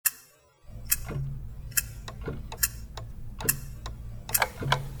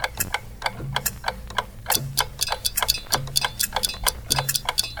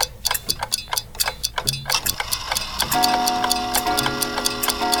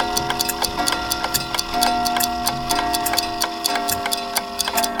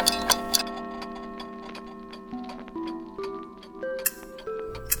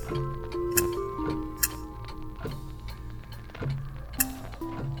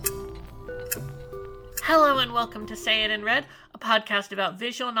Hello and welcome to Say It in Red, a podcast about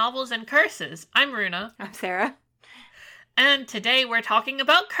visual novels and curses. I'm Runa. I'm Sarah. And today we're talking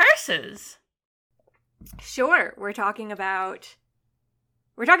about curses. Sure, we're talking about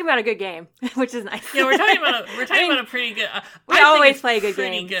a good game, which is nice. Yeah, we're talking about a pretty good. We always play good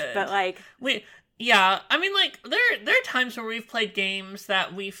games, good. but there are times where we've played games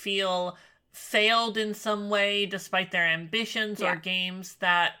that we feel failed in some way despite their ambitions, or games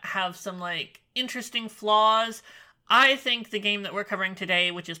that have some interesting flaws. I think the game that we're covering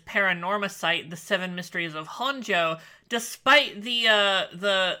today, which is Paranormasight, The Seven Mysteries of Honjo, despite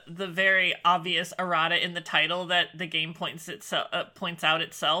the very obvious errata in the title that the game points out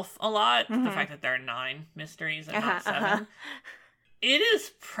itself a lot, the fact that there are 9 mysteries and not 7, it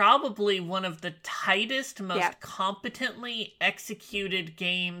is probably one of the tightest, most competently executed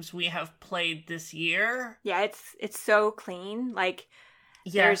games we have played this year. Yeah, it's so clean.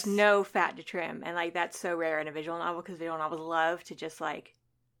 There's no fat to trim, and that's so rare in a visual novel, because visual novels love to just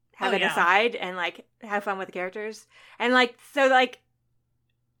have it aside and have fun with the characters. And I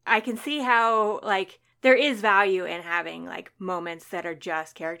can see how there is value in having moments that are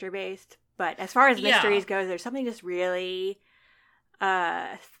just character based, but as far as mysteries goes, there's something just really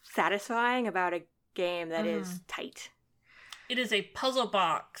satisfying about a game that is tight. It is a puzzle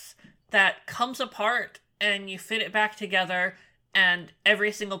box that comes apart and you fit it back together, and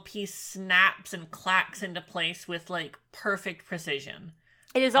every single piece snaps and clacks into place with perfect precision.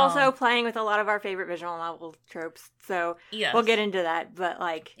 It is also playing with a lot of our favorite visual novel tropes, so we'll get into that. But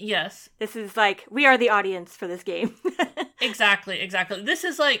yes, this is we are the audience for this game. Exactly. This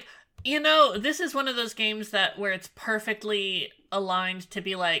is this is one of those games where it's perfectly aligned to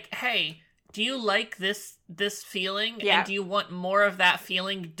be hey, do you like this feeling? Yeah. And do you want more of that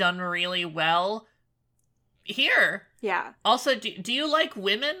feeling done really well? Here. Yeah. Also, do you like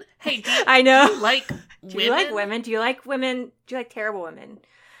women? Hey, I know. Do you like women? Do you like women? Do you like women? Do you like terrible women?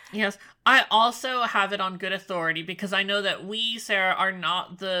 Yes. I also have it on good authority, because I know that we, Sarah, are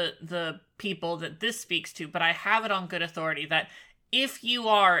not the people that this speaks to, but I have it on good authority that if you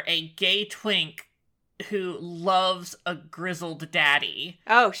are a gay twink who loves a grizzled daddy...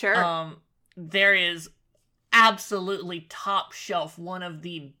 Oh, sure. There is absolutely top shelf one of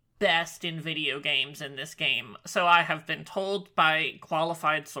the best in video games in this game. So I have been told by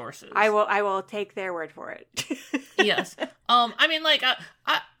qualified sources. I will take their word for it. Yes. I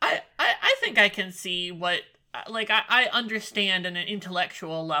think I can see what I understand on an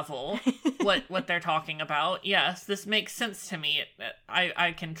intellectual level what they're talking about. Yes, this makes sense to me.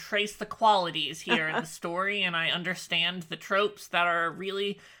 I can trace the qualities here in the story, and I understand the tropes that are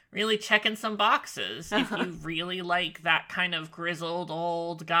really checking some boxes if you really like that kind of grizzled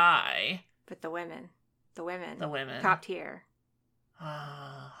old guy. But the women. Top Top tier.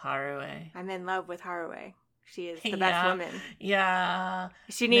 Harué. I'm in love with Harué. She is the best woman. Yeah.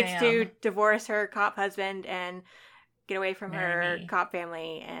 She needs to divorce her cop husband and get away from her cop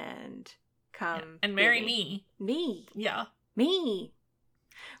family and come and marry me. Me. Yeah. Me.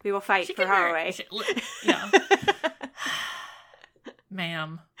 We will fight for Harué. Yeah.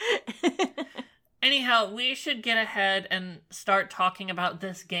 Ma'am. Anyhow, we should get ahead and start talking about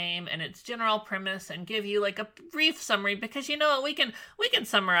this game and its general premise and give you a brief summary, because you know what, we can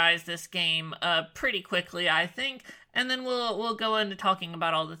summarize this game pretty quickly, I think, and then we'll go into talking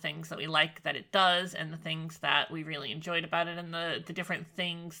about all the things that we like that it does, and the things that we really enjoyed about it, and the different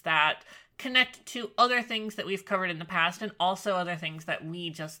things that connect to other things that we've covered in the past, and also other things that we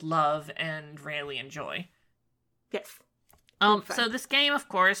just love and really enjoy. Yes. So this game, of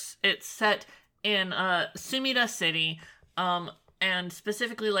course, it's set in Sumida City, and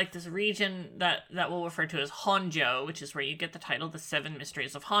specifically this region that we'll refer to as Honjo, which is where you get the title The Seven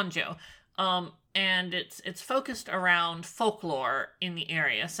Mysteries of Honjo. And it's focused around folklore in the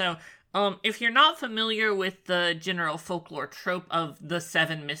area. So if you're not familiar with the general folklore trope of the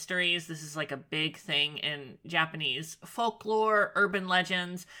 7 mysteries, this is a big thing in Japanese folklore, urban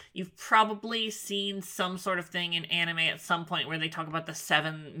legends. You've probably seen some sort of thing in anime at some point where they talk about the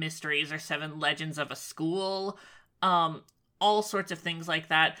 7 mysteries or 7 legends of a school. All sorts of things like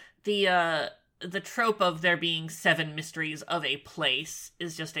that. The trope of there being 7 mysteries of a place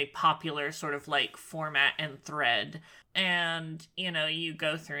is just a popular sort of format and thread. And, you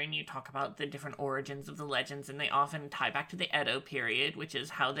go through and you talk about the different origins of the legends, and they often tie back to the Edo period, which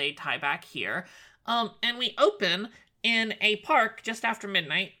is how they tie back here. And we open in a park just after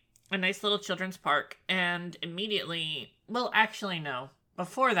midnight, a nice little children's park, and immediately, well, actually, no.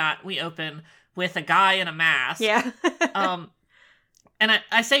 Before that, we open with a guy in a mask. Yeah. And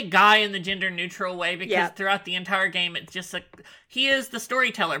I say guy in the gender neutral way because throughout the entire game, it's just he is the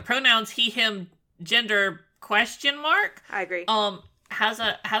storyteller. Pronouns he, him gender question mark. I agree. Has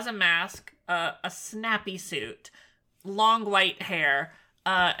a mask, a snappy suit, long white hair,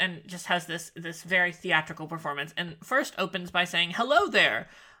 and just has this very theatrical performance. And first opens by saying, "Hello there.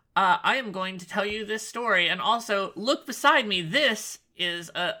 I am going to tell you this story, and also look beside me. This is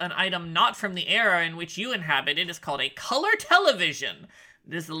an item not from the era in which you inhabit. It is called a color television.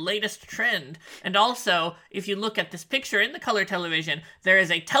 It is the latest trend. And also, if you look at this picture in the color television, there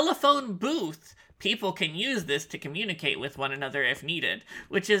is a telephone booth. People can use this to communicate with one another if needed,"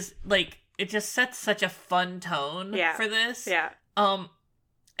 which is like, it just sets such a fun tone for this. Yeah.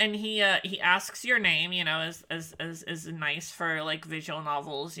 And he asks your name, you know, as nice for like visual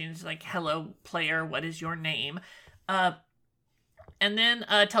novels. He's like, "Hello, player, what is your name?" And then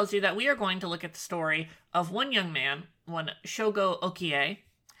tells you that we are going to look at the story of one young man, one Shogo Okie,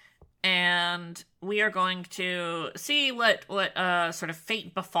 and we are going to see what sort of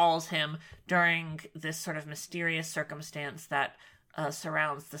fate befalls him during this sort of mysterious circumstance that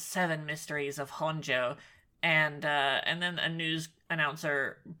surrounds the 7 mysteries of Honjo. And then a news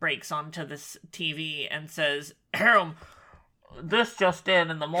announcer breaks onto this TV and says, "This just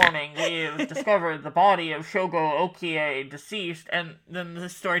in the morning, we've discovered the body of Shogo Okie deceased." And then the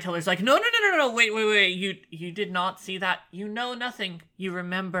storyteller's like, no, wait, you did not see that. You know nothing. You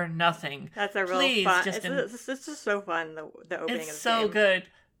remember nothing. That's a real fun. It's just so fun, the opening of the It's so good.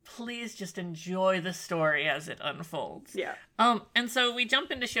 Please just enjoy the story as it unfolds. Yeah. And so we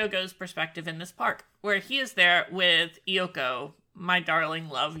jump into Shogo's perspective in this park, where he is there with Yoko, my darling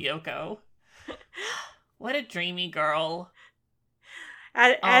love Yoko. What a dreamy girl.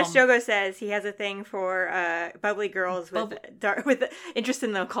 As Shogo says, he has a thing for bubbly girls with interest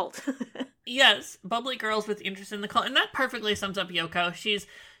in the occult. Yes, bubbly girls with interest in the occult. And that perfectly sums up Yoko.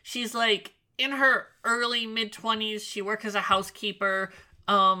 She's like in her early mid-20s. She works as a housekeeper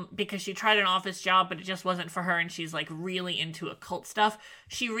because she tried an office job, but it just wasn't for her, and she's like really into occult stuff.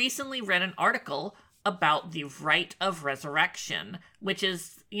 She recently read an article about the Rite of Resurrection, which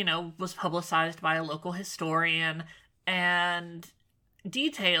is, you know, was publicized by a local historian, and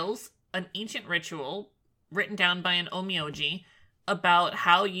details an ancient ritual written down by an omyoji about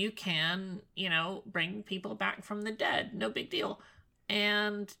how you can, you know, bring people back from the dead. No big deal.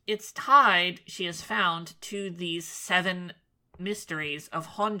 And it's tied, she has found, to these 7 mysteries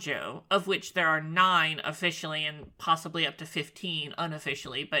of Honjo, of which there are 9 officially and possibly up to 15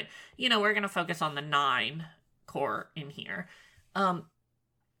 unofficially. But, you know, we're going to focus on the 9 core in here. And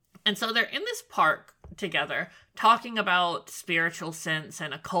so they're in this park together talking about spiritual sense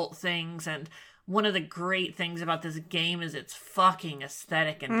and occult things, and one of the great things about this game is its fucking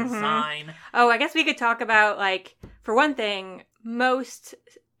aesthetic and design. Oh, I guess we could talk about, like, for one thing, most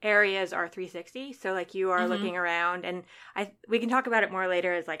areas are 360, so like you are looking around, and we can talk about it more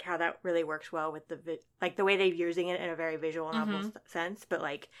later as like how that really works well with the way they're using it in a very visual novel sense, but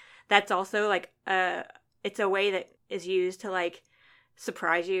like that's also like it's a way that is used to like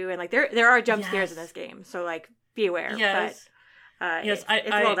surprise you, and like there are jump scares in this game, so like be aware. Yes. But yes, it's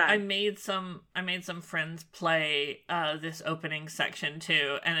well done. I made some friends play this opening section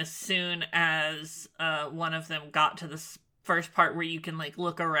too, and as soon as one of them got to the first part where you can like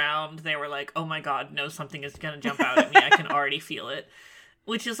look around, they were like, "Oh my god, no, something is gonna jump out at me. I can already feel it."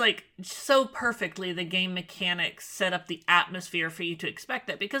 Which is like so perfectly the game mechanics set up the atmosphere for you to expect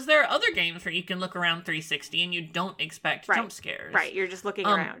that, because there are other games where you can look around 360 and you don't expect jump scares. Right, you're just looking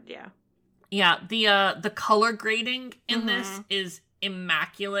around, Yeah, the color grading in this is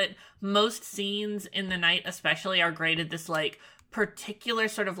immaculate. Most scenes in the night especially are graded this like particular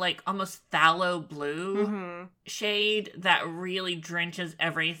sort of like almost phthalo blue shade that really drenches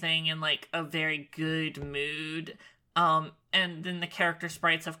everything in like a very good mood. And then the character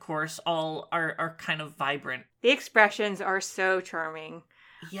sprites, of course, all are kind of vibrant. The expressions are so charming.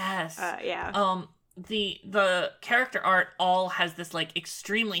 Yes. Yeah. The character art all has this like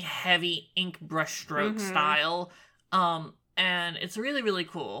extremely heavy ink brushstroke style. And it's really, really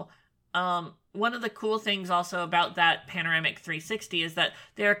cool. One of the cool things also about that panoramic 360 is that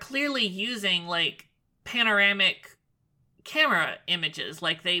they're clearly using like panoramic camera images.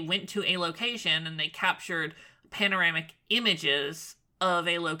 Like they went to a location and they captured panoramic images of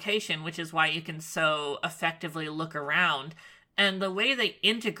a location, which is why you can so effectively look around. And the way they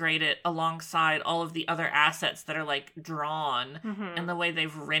integrate it alongside all of the other assets that are like drawn, and the way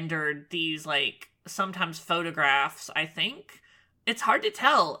they've rendered these like sometimes photographs, I think it's hard to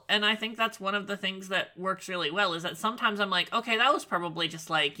tell. And I think that's one of the things that works really well, is that sometimes I'm like, okay, that was probably just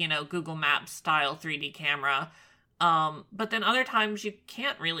like, you know, Google Maps style 3D camera. But then other times you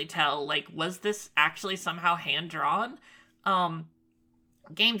can't really tell, like, was this actually somehow hand drawn?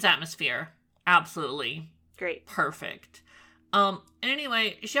 Game's atmosphere absolutely great. Perfect.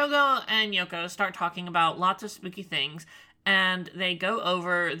 Anyway, Shogo and Yoko start talking about lots of spooky things, and they go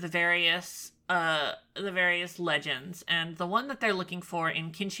over the various legends, and the one that they're looking for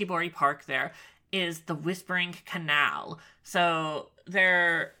in Kinshibori Park there is the Whispering Canal. So there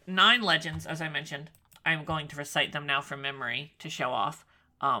are 9 legends, as I mentioned. I'm going to recite them now from memory to show off,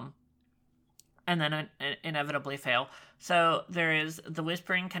 and then inevitably fail. So there is the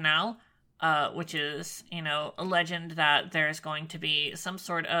Whispering Canal, which is, a legend that there's going to be some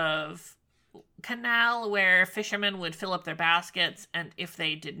sort of canal where fishermen would fill up their baskets, and if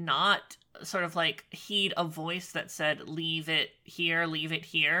they did not sort of like heed a voice that said, leave it here,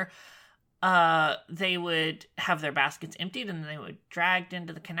 they would have their baskets emptied and they would dragged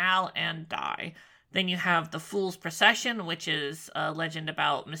into the canal and die. Then you have the Fool's Procession, which is a legend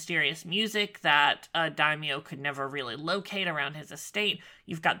about mysterious music that a daimyo could never really locate around his estate.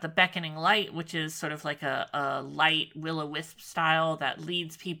 You've got the Beckoning Light, which is sort of like a light will-o-wisp style that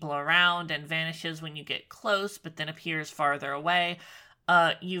leads people around and vanishes when you get close, but then appears farther away.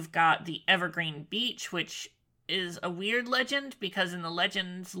 You've got the Evergreen Beach, which is a weird legend because in the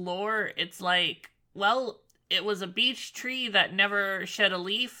legend's lore, it's like, well, it was a beech tree that never shed a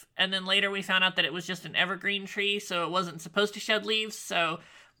leaf, and then later we found out that it was just an evergreen tree, so it wasn't supposed to shed leaves. So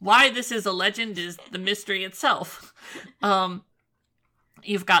why this is a legend is the mystery itself.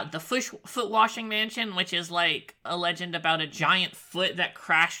 You've got the foot washing mansion, which is like a legend about a giant foot that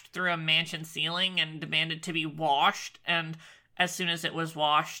crashed through a mansion ceiling and demanded to be washed, and as soon as it was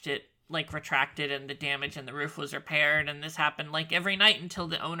washed, it like retracted and the damage in the roof was repaired, and this happened like every night until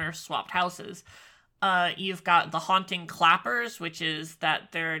the owner swapped houses. You've got the Haunting Clappers, which is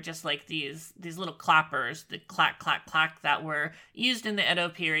that they're just like these little clappers, the clack, clack, clack, that were used in the Edo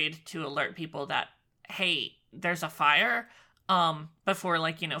period to alert people that, hey, there's a fire, before,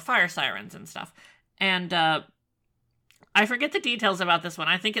 like, fire sirens and stuff. And, I forget the details about this one.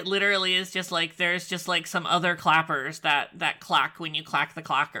 I think it literally is just like, there's just like some other clappers that clack when you clack the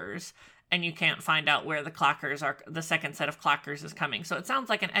clackers, and you can't find out where the clackers are, the second set of clackers is coming. So it sounds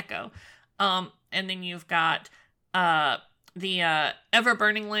like an echo. And then you've got the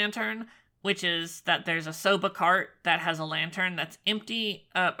Ever-Burning Lantern, which is that there's a soba cart that has a lantern that's empty,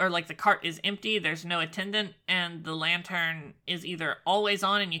 or like the cart is empty, there's no attendant, and the lantern is either always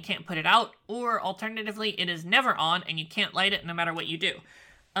on and you can't put it out, or alternatively, it is never on and you can't light it no matter what you do.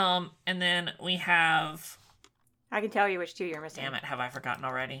 And then we have... I can tell you which 2 you're missing. Damn it, have I forgotten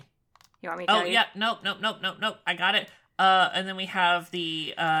already? You want me to tell you? Oh, yeah, nope, I got it. And then we have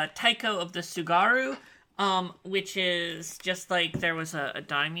the Taiko of the Sugaru, which is just like there was a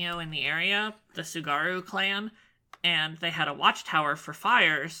daimyo in the area, the Sugaru clan, and they had a watchtower for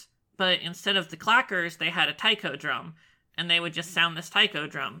fires, but instead of the clackers, they had a taiko drum, and they would just sound this taiko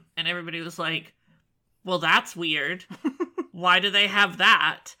drum, and everybody was like, well, that's weird. Why do they have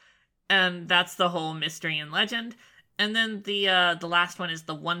that? And that's the whole mystery and legend. And then the last one is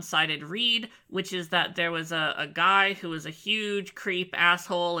the One-Sided Reed, which is that there was a guy who was a huge creep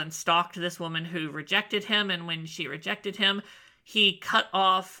asshole and stalked this woman who rejected him, and when she rejected him, he cut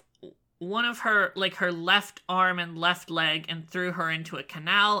off one of her, like her left arm and left leg, and threw her into a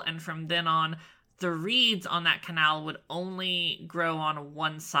canal, and from then on, the reeds on that canal would only grow on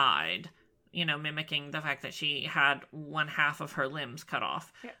one side, mimicking the fact that she had one half of her limbs cut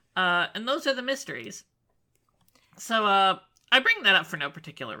off. Yeah. And those are the mysteries. So, I bring that up for no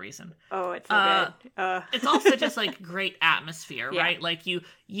particular reason. Oh, it's so good. It's also just, like, great atmosphere, yeah. right? Like,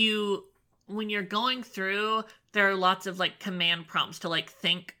 you, when you're going through, there are lots of, like, command prompts to, like,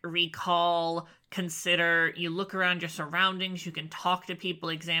 think, recall, consider. You look around your surroundings, you can talk to people,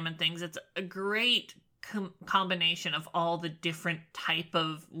 examine things. It's a great combination of all the different type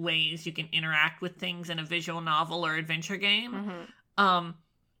of ways you can interact with things in a visual novel or adventure game. Mm-hmm.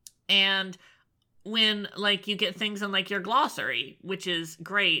 And... when, like, you get things in, like, your glossary, which is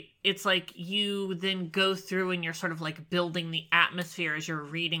great, it's like you then go through and you're sort of, like, building the atmosphere as you're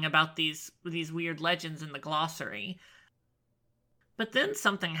reading about these weird legends in the glossary. But then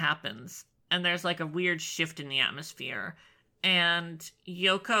something happens, and there's, like, a weird shift in the atmosphere, and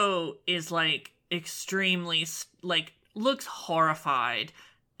Yoko is, like, extremely, like, looks horrified,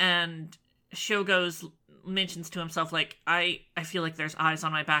 and Shogo's mentions to himself, like, I feel like there's eyes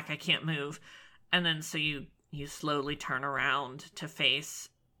on my back, I can't move. And then so you slowly turn around to face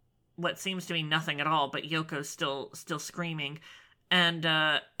what seems to be nothing at all, but Yoko's still screaming. And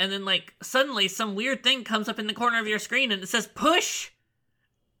then, like, suddenly some weird thing comes up in the corner of your screen and it says push!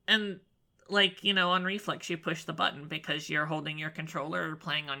 And, like, on reflex you push the button because you're holding your controller or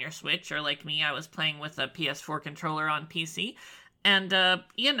playing on your Switch, or like me, I was playing with a PS4 controller on PC. And,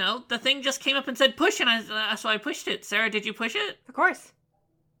 the thing just came up and said push, and so I pushed it. Sarah, did you push it? Of course.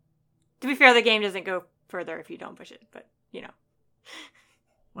 To be fair, the game doesn't go further if you don't push it, but,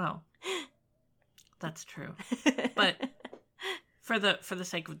 Well, that's true. But for the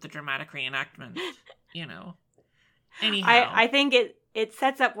sake of the dramatic reenactment, anyhow. I think it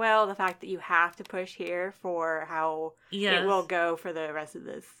sets up well the fact that you have to push here for how it will go for the rest of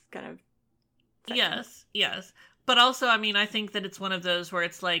this kind of section. Yes. But also, I think that it's one of those where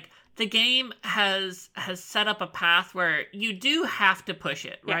it's like the game has set up a path where you do have to push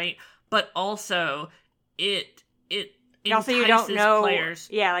it, right? But also it also you don't know players.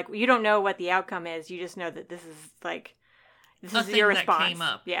 Yeah, like you don't know what the outcome is. You just know that this is your response. That came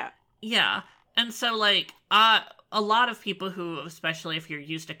up. Yeah. And so like a lot of people who, especially if you're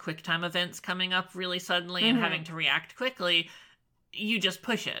used to QuickTime events coming up really suddenly and having to react quickly, you just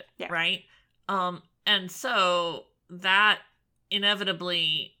push it, right? And so that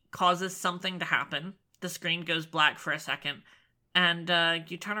inevitably causes something to happen. The screen goes black for a second, and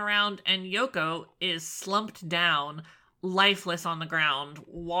you turn around, and Yoko is slumped down, lifeless on the ground,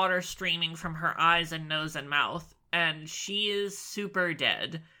 water streaming from her eyes and nose and mouth, and she is super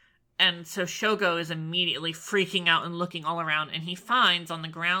dead. And so Shogo is immediately freaking out and looking all around, and he finds on the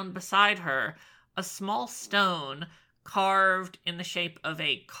ground beside her a small stone carved in the shape of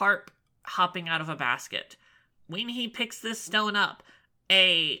a carp hopping out of a basket. When he picks this stone up,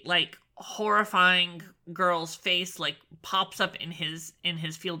 a horrifying girl's face pops up in his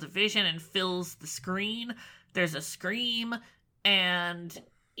field of vision and fills the screen. There's a scream and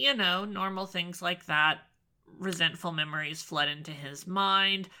normal things like that. Resentful memories flood into his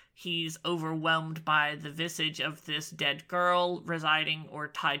mind. He's overwhelmed by the visage of this dead girl residing or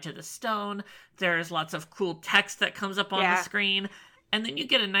tied to the stone. There's lots of cool text that comes up on the screen. And then you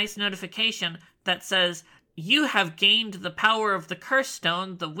get a nice notification that says, "You have gained the power of the curse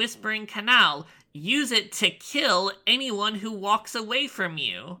stone, the Whispering Canal. Use it to kill anyone who walks away from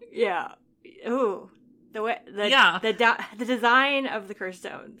you." Yeah. Ooh. The design of the curse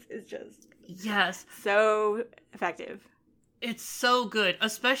stones is just so effective. It's so good,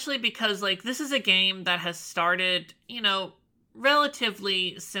 especially because this is a game that has started,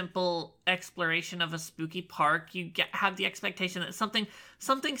 relatively simple exploration of a spooky park. You have the expectation that something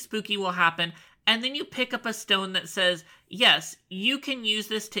spooky will happen, and then you pick up a stone that says, yes, you can use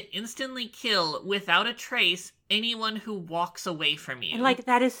this to instantly kill without a trace anyone who walks away from you. And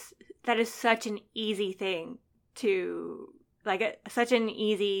that is such an easy thing to such an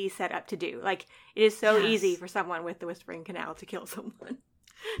easy setup to do. It is so easy for someone with the Whispering Canal to kill someone.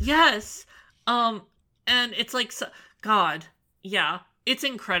 Yes. And it's God. Yeah, it's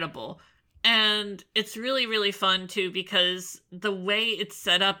incredible. And it's really, really fun, too, because the way it's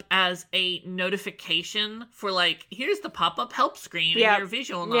set up as a notification for, here's the pop-up help screen in your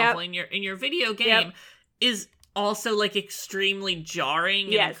visual novel, in your video game, is also, extremely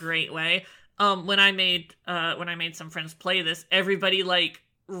jarring in a great way. When I made some friends play this, everybody,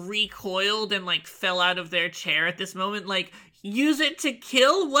 recoiled and, fell out of their chair at this moment, use it to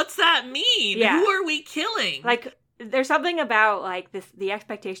kill? What's that mean? Yeah. Who are we killing? There's something about the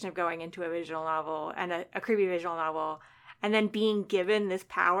expectation of going into a visual novel and a creepy visual novel and then being given this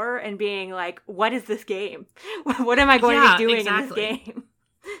power and being what is this game? What am I going to be doing in this game?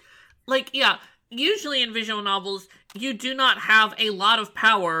 Usually in visual novels, you do not have a lot of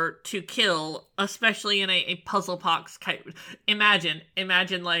power to kill, especially in a puzzle box type. Imagine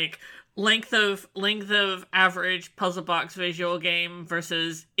length of average puzzle box visual game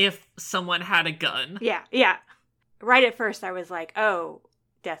versus if someone had a gun. Yeah. Right at first, I was like, "Oh,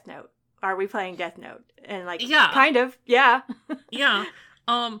 Death Note. Are we playing Death Note?" And kind of, yeah, yeah,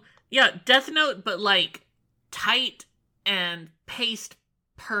 Death Note, but tight and paced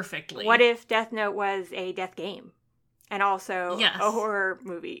perfectly. What if Death Note was a death game, and also a horror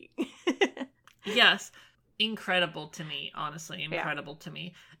movie? Yes, incredible to me, honestly, incredible to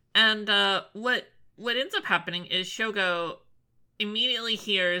me. And what ends up happening is Shogo immediately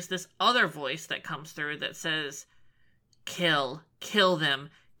hears this other voice that comes through that says, kill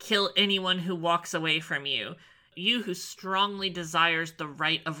them, kill anyone who walks away from you. You who strongly desires the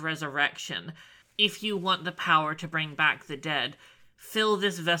right of resurrection. If you want the power to bring back the dead, fill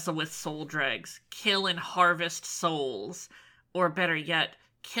this vessel with soul dregs, kill and harvest souls. Or better yet,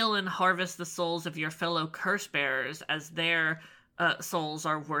 kill and harvest the souls of your fellow curse bearers, as their souls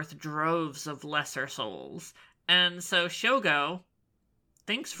are worth droves of lesser souls. And so Shogo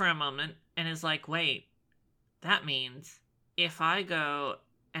thinks for a moment and is like, wait, that means if I go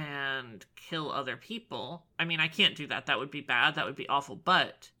and kill other people, I can't do that. That would be bad. That would be awful.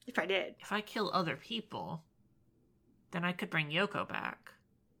 But if I did, if I kill other people, then I could bring Yoko back.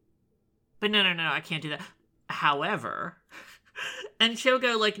 But no, I can't do that. However, and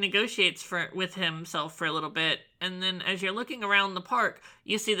Shogo, like, negotiates with himself for a little bit, and then as you're looking around the park,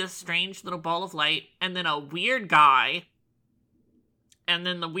 you see this strange little ball of light, and then a weird guy, and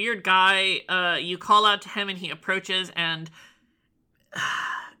then the weird guy, you call out to him, and he approaches, and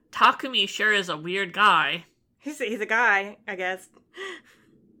Takumi sure is a weird guy. He's a guy, I guess.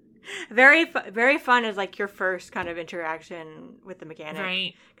 Very fun as, like, your first kind of interaction with the mechanic.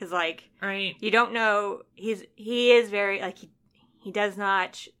 Right. Because, like, right. You don't know, he is very, like, he does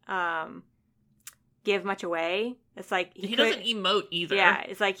not give much away. It's like he doesn't emote either. Yeah,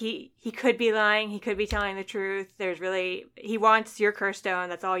 it's like he could be lying, he could be telling the truth. He wants your curse stone,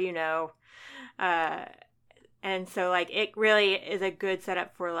 that's all you know. And so, like, it really is a good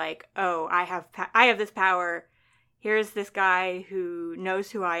setup for, like, oh, I have this power. Here's this guy who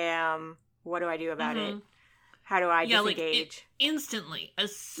knows who I am. What do I do about it? How do I disengage? Like, instantly,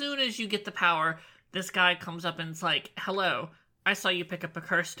 as soon as you get the power, this guy comes up and's like, hello, I saw you pick up a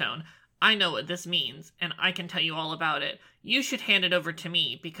curse stone. I know what this means, and I can tell you all about it. You should hand it over to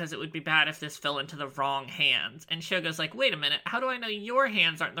me, because it would be bad if this fell into the wrong hands. And Shogo's like, wait a minute, how do I know your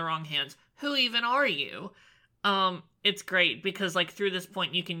hands aren't the wrong hands? Who even are you? It's great, because, like, through this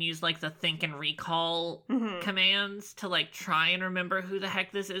point, you can use, like, the think and recall commands to, like, try and remember who the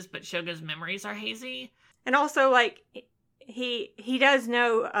heck this is, but Shogo's memories are hazy. And also, like, he does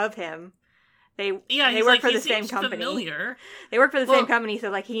know of him. They work like, for the same company. Familiar. They work for the same company,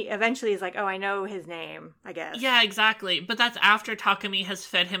 so, like, he eventually is like, oh, I know his name, I guess. Yeah, exactly. But that's after Takumi has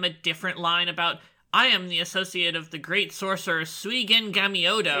fed him a different line about, I am the associate of the great sorcerer Suigen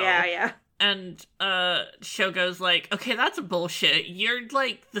Gamiodo. Yeah. And Shogo's like, okay, that's bullshit. You're,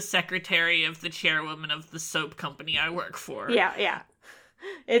 like, the secretary of the chairwoman of the soap company I work for. Yeah.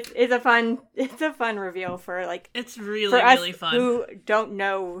 It's a fun reveal for, like, it's really, for us really fun. Who don't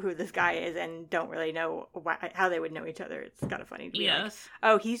know who this guy is and don't really know how they would know each other. It's kind of funny to be like,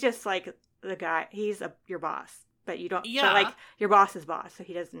 oh, he's just like the guy. He's your boss, but you don't. Yeah, but, like, your boss's boss, so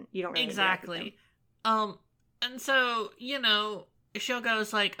he doesn't. You don't really exactly. And so, you know,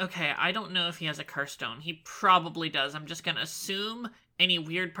 Shogo's like, okay, I don't know if he has a curse stone. He probably does. I'm just gonna assume any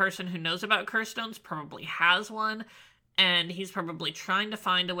weird person who knows about curse stones probably has one. And he's probably trying to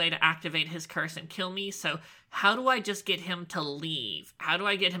find a way to activate his curse and kill me, so how do I just get him to leave? How do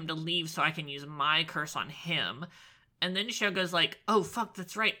I get him to leave so I can use my curse on him? And then Shogo's like, oh, fuck,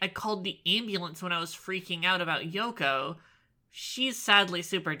 that's right. I called the ambulance when I was freaking out about Yoko. She's sadly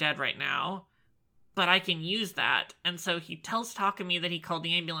super dead right now, but I can use that. And so he tells Takumi that he called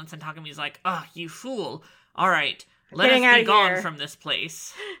the ambulance, and Takumi's like, oh, you fool. All right, let us be gone from this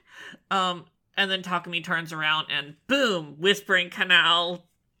place. And then Takumi turns around and boom, Whispering Canal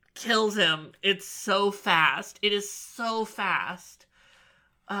kills him. It's so fast. It is so fast.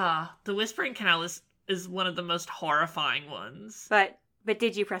 The Whispering Canal is one of the most horrifying ones. But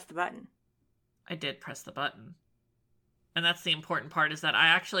did you press the button? I did press the button. And that's the important part, is that I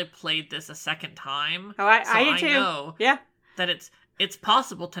actually played this a second time. Oh, I did too. I know that it's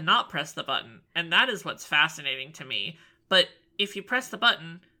possible to not press the button. And that is what's fascinating to me. But if you press the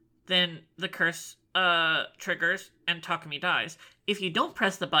button, then the curse triggers and Takumi dies. If you don't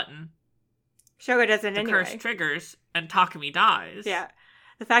press the button, Shogo doesn't anyway. The curse triggers and Takumi dies. Yeah.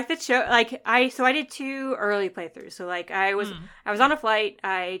 The fact that I did 2 early playthroughs. So, like, I was on a flight.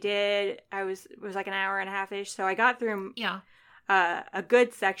 It was like an hour and a half-ish. So I got through a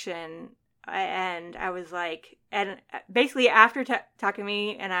good section, and I was like, and basically after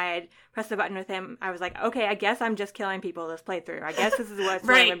Takumi and I had pressed the button with him, I was like, okay, I guess I'm just killing people this playthrough. I guess this is what I'm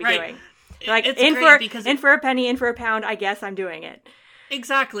going to be doing. Like, in for a penny, in for a pound, I guess I'm doing it.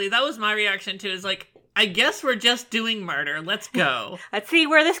 Exactly. That was my reaction to it, is like, I guess we're just doing murder. Let's go. Let's see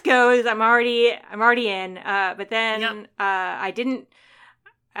where this goes. I'm already in. But then I didn't.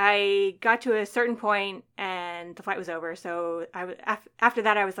 I got to a certain point and the fight was over. So after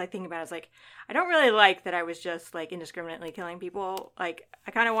that, I was like thinking about it. I was like, I don't really like that I was just like indiscriminately killing people. Like,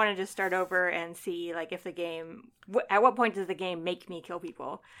 I kind of wanted to start over and see like if the game, at what point does the game make me kill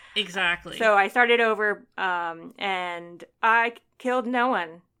people? Exactly. So I started over and I killed no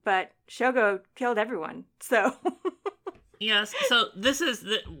one, but Shogo killed everyone. So. Yes. So this is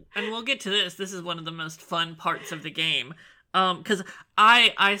and we'll get to this. This is one of the most fun parts of the game. Because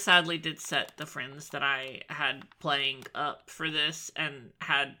I sadly did set the friends that I had playing up for this and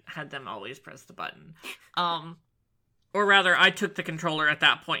had them always press the button. Or rather, I took the controller at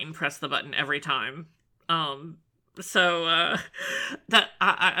that point and pressed the button every time. So that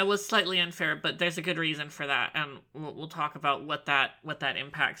I was slightly unfair, but there's a good reason for that, and we'll talk about what that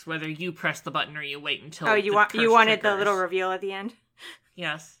impacts. Whether you press the button or you wait until you wanted triggers. The little reveal at the end.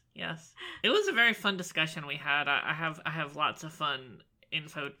 Yes, it was a very fun discussion we had. I have lots of fun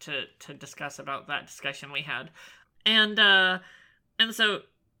info to discuss about that discussion we had, and so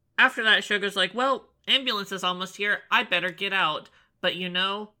after that, Shogo's like, "Well, ambulance is almost here. I better get out." But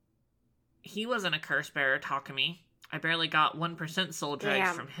he wasn't a curse bearer, Takumi. I barely got 1% soul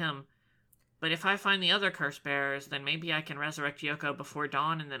dregs from him. But if I find the other curse bearers, then maybe I can resurrect Yoko before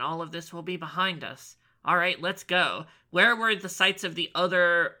dawn, and then all of this will be behind us. All right, let's go. Where were the sites of the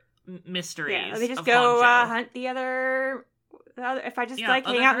other mysteries? Yeah, let me just go hunt the other. If I just hang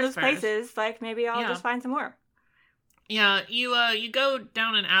out in those places, maybe I'll just find some more. Yeah, you go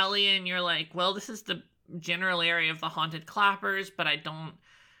down an alley and you're like, well, this is the general area of the haunted clappers, but I don't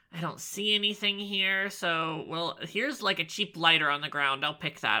see anything here, so, well, here's, a cheap lighter on the ground. I'll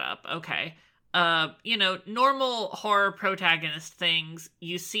pick that up. Okay. Normal horror protagonist things,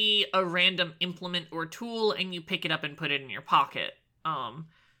 you see a random implement or tool, and you pick it up and put it in your pocket.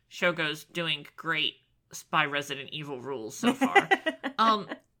 Shogo's doing great by Resident Evil rules so far.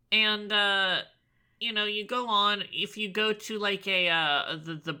 You go on, if you go to,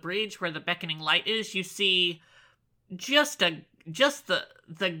 the bridge where the beckoning light is, you see just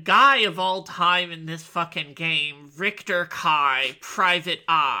the guy of all time in this fucking game, Richter Kai, Private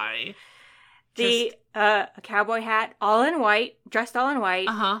Eye. A cowboy hat, all in white, dressed all in white.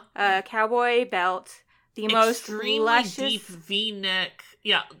 A cowboy belt, the extremely most luscious, deep V-neck.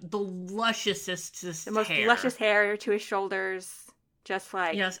 Yeah, the lusciousest the most hair. Luscious hair to his shoulders. Just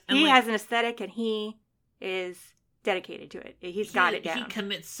he has an aesthetic, and he is dedicated to it. He's got it down. He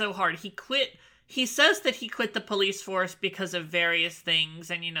commits so hard. He says that he quit the police force because of various things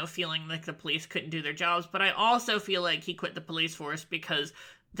and, feeling like the police couldn't do their jobs. But I also feel like he quit the police force because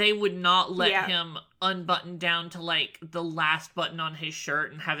they would not let him unbutton down to, the last button on his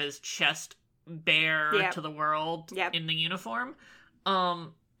shirt and have his chest bare to the world in the uniform.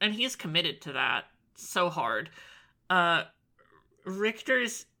 And he's committed to that so hard.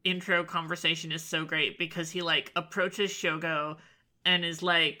 Richter's intro conversation is so great because he, approaches Shogo and is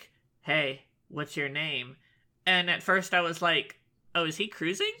like, hey, what's your name? And at first I was like, oh, is he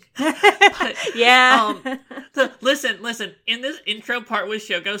cruising? But, listen, in this intro part with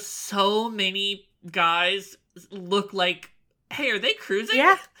Shogo, so many guys look like, hey, are they cruising?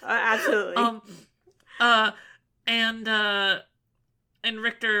 Yeah, absolutely. And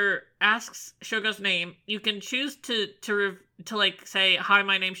Richter asks Shogo's name. You can choose to say, hi,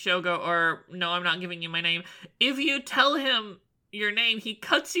 my name's Shogo, or no, I'm not giving you my name. If you tell him your name, he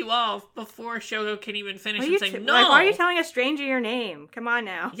cuts you off before Shogo can even finish and say, no. Why are you telling a stranger your name? Come on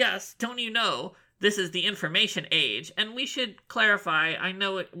now. Yes, don't you know? This is the information age. And we should clarify, I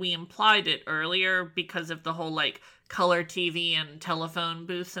know we implied it earlier because of the whole, color TV and telephone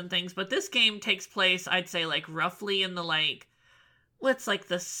booths and things, but this game takes place, I'd say, roughly in the, what's the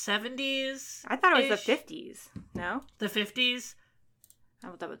 70s? I thought it was the 50s. No? The 50s?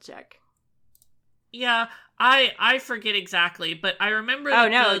 I'll double check. Yeah, I forget exactly, but I remember... Oh,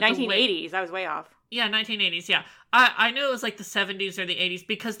 no, 1980s. I was way off. Yeah, 1980s, yeah. I knew it was the 70s or the 80s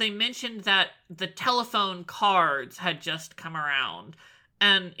because they mentioned that the telephone cards had just come around.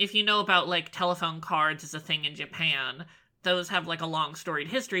 And if you know about, telephone cards as a thing in Japan, those have, a long storied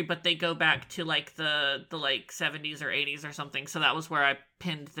history, but they go back to, the 70s or 80s or something, so that was where I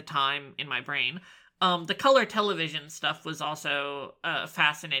pinned the time in my brain. The color television stuff was also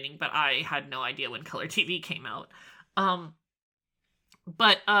fascinating, but I had no idea when color TV came out.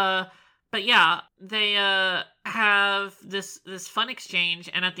 But yeah, they have this fun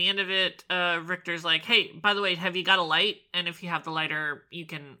exchange, and at the end of it, Richter's like, hey, by the way, have you got a light? And if you have the lighter, you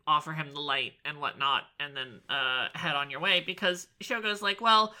can offer him the light and whatnot, and then head on your way, because Shogo's like,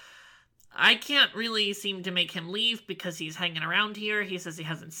 well, I can't really seem to make him leave because he's hanging around here. He says he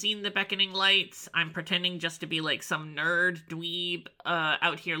hasn't seen the beckoning lights. I'm pretending just to be some nerd dweeb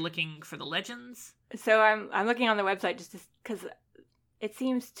out here looking for the legends. So I'm looking on the website just because it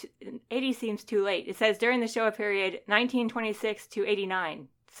seems 80 seems too late. It says during the Showa period 1926 to 89.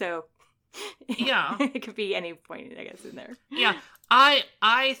 So yeah, it could be any point, I guess, in there. Yeah.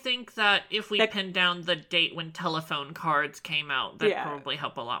 I think that if we pin down the date when telephone cards came out, that'd probably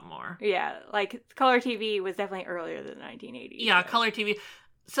help a lot more. Yeah, color TV was definitely earlier than the 1980s. Yeah, so. Color TV.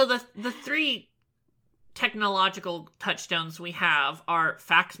 So the three technological touchstones we have are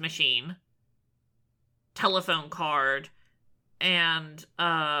fax machine, telephone card, and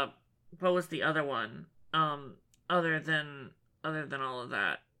what was the other one? Other than all of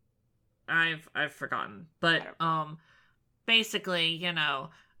that. I've forgotten. But basically, you know,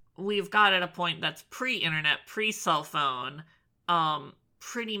 we've got at a point that's pre-internet, pre-cell phone,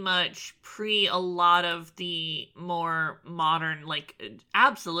 pretty much pre a lot of the more modern, like,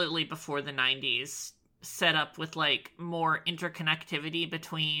 absolutely before the 90s, set up with, like, more interconnectivity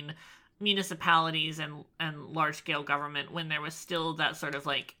between municipalities and large-scale government, when there was still that sort of,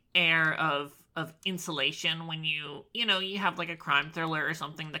 like, air of insulation. When you know, you have, like, a crime thriller or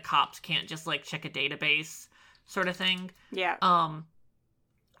something, the cops can't just, like, check a database sort of thing. Yeah.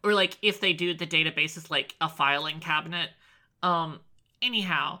 Or, like, if they do, the database is, like, a filing cabinet.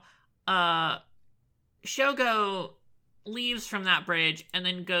 Anyhow, Shogo leaves from that bridge and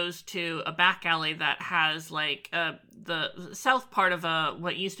then goes to a back alley that has, like, the south part of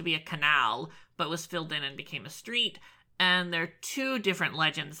what used to be a canal, but was filled in and became a street. And there are two different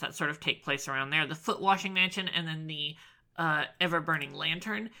legends that sort of take place around there: the Foot Washing Mansion and then the Ever Burning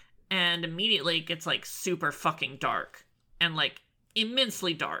Lantern. And immediately it gets, like, super fucking dark. And, like,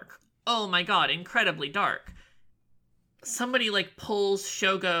 immensely dark. Oh my god, incredibly dark. Somebody, like, pulls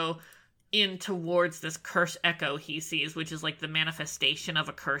Shogo in towards this curse echo he sees, which is, like, the manifestation of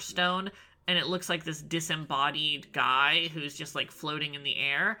a curse stone, and it looks like this disembodied guy who's just, like, floating in the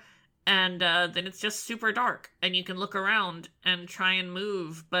air. And then it's just super dark, and you can look around and try and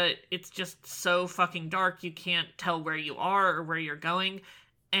move, but it's just so fucking dark you can't tell where you are or where you're going.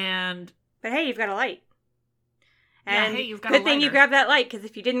 But hey, you've got a light. And yeah, hey, you've got a lighter. Good thing you grabbed that light, because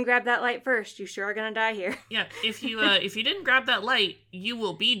if you didn't grab that light first, you sure are gonna die here. Yeah, if you didn't grab that light, you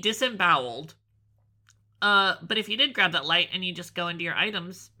will be disemboweled. But if you did grab that light and you just go into your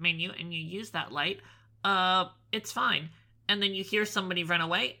items menu and you use that light, it's fine. And then you hear somebody run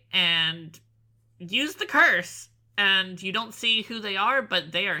away and use the curse, and you don't see who they are,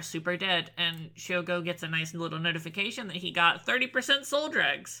 but they are super dead. And Shogo gets a nice little notification that he got 30% soul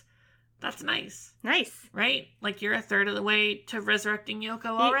dregs. That's nice. Nice. Right? Like, you're a third of the way to resurrecting Yoko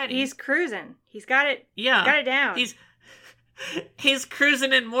already. He's cruising. He's got it. Yeah. He's got it down. He's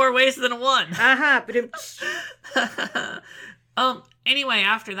cruising in more ways than one. Anyway,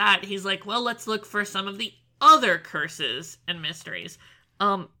 after that, he's like, well, let's look for some of the other curses and mysteries.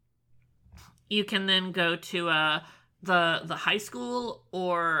 You can then go to the high school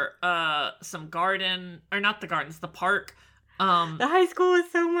or some garden, or not the gardens, the park. The high school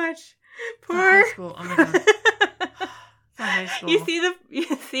is so much. Poor. The high school. Oh my god. The high school. You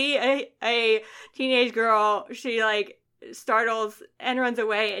see a teenage girl. She, like, startles and runs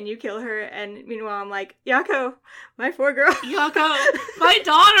away, and you kill her. And meanwhile, I'm like, Yako, my poor girl. Yako, my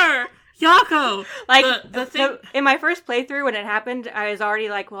daughter. Yako. Like, the thing in my first playthrough when it happened, I was already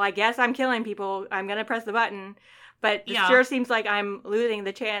like, well, I guess I'm killing people. I'm gonna press the button. But it sure seems like I'm losing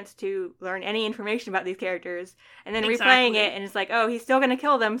the chance to learn any information about these characters. And then replaying it, and it's like, oh, he's still going to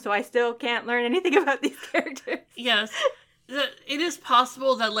kill them, so I still can't learn anything about these characters. Yes. It is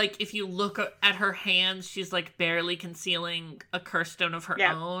possible that, like, if you look at her hands, she's, like, barely concealing a curse stone of her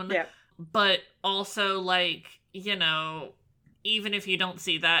own. Yeah. But also, like, you know, even if you don't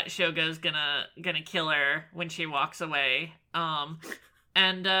see that, Shogo's gonna kill her when she walks away.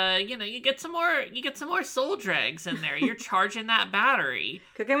 And, you know, you get some more soul dregs in there. You're charging that battery.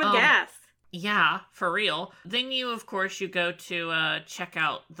 Cooking with gas. Yeah, for real. Then you go to check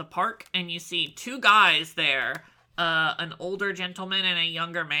out the park, and you see two guys there. An older gentleman and a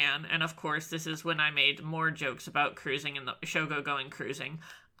younger man. And, of course, this is when I made more jokes about cruising and the Shogo going cruising.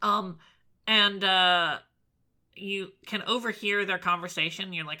 You can overhear their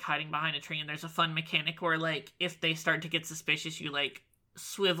conversation. You're, like, hiding behind a tree, and there's a fun mechanic where, like, if they start to get suspicious, you, like,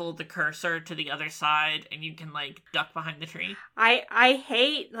 swivel the cursor to the other side and you can, like, duck behind the tree. I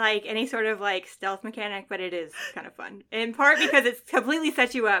hate, like, any sort of, like, stealth mechanic, but it is kind of fun. In part because it completely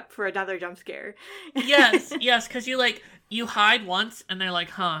sets you up for another jump scare. yes, because you hide once and they're like,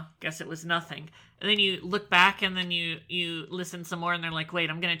 huh, guess it was nothing. And then you look back and then you listen some more and they're like, wait,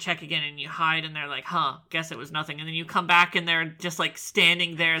 I'm gonna check again, and you hide and they're like, huh, guess it was nothing. And then you come back and they're just, like,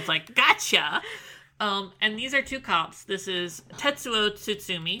 standing there. It's like, gotcha! And these are two cops. This is Tetsuo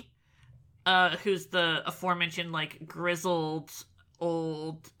Tsutsumi, who's the aforementioned, like, grizzled,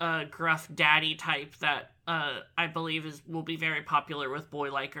 old, gruff daddy type that, I believe will be very popular with boy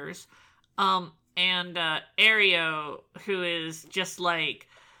likers. And Ario, who is just, like,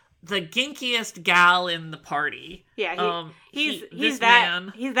 the ginkiest gal in the party. Yeah, he's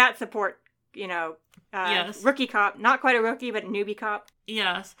that support, you know, yes. Rookie cop. Not quite a rookie, but a newbie cop.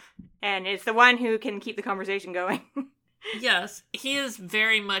 Yes. And it's the one who can keep the conversation going. Yes. He is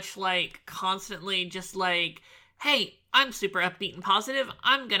very much, like, constantly just like, hey, I'm super upbeat and positive.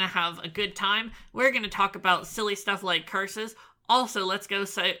 I'm gonna have a good time. We're gonna talk about silly stuff like curses. Also, let's go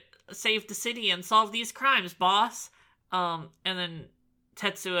save the city and solve these crimes, boss. And then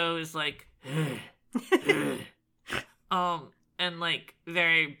Tetsuo is like, and like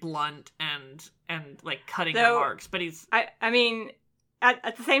very blunt and like cutting remarks, but he's. I mean,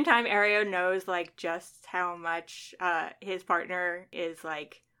 at the same time, Ario knows like just how much his partner is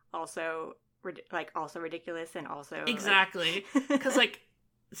like also ridiculous and also exactly because like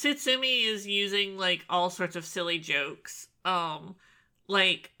Tsutsumi is using like all sorts of silly jokes,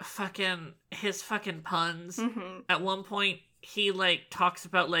 like his fucking puns. Mm-hmm. At one point, he like talks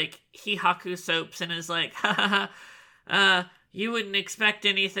about like Hihaku soaps and is like, you wouldn't expect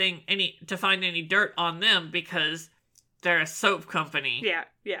to find any dirt on them because they're a soap company.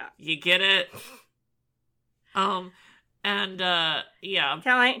 Yeah. You get it? And yeah.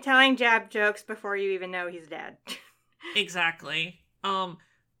 Telling Jab jokes before you even know he's dead. Exactly.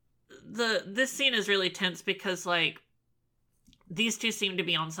 This scene is really tense because like these two seem to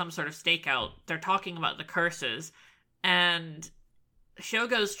be on some sort of stakeout. They're talking about the curses, and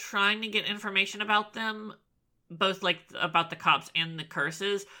Shogo's trying to get information about them, both like about the cops and the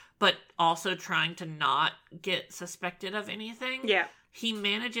curses, but also trying to not get suspected of anything. Yeah. He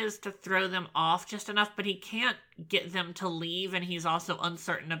manages to throw them off just enough, but he can't get them to leave, and he's also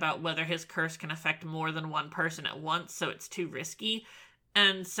uncertain about whether his curse can affect more than one person at once, so it's too risky.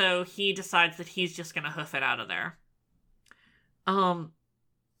 And so he decides that he's just going to hoof it out of there.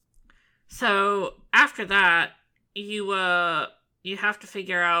 So after that, you have to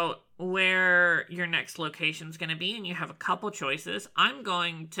figure out where your next location is going to be, and you have a couple choices. I'm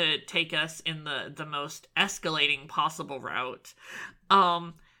going to take us in the most escalating possible route,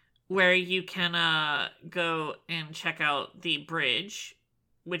 where you can go and check out the bridge,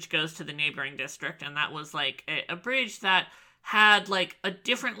 which goes to the neighboring district, and that was like a bridge that had like a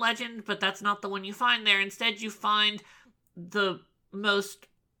different legend, but that's not the one you find there. Instead, you find the most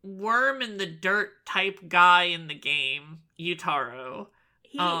worm in the dirt type guy in the game, Yutaro.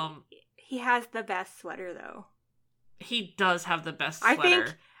 He has the best sweater, though. He does have the best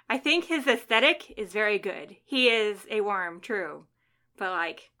sweater. I think his aesthetic is very good. He is a worm, true. But,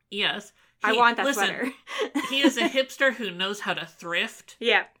 like... Yes. I want that sweater. He is a hipster who knows how to thrift.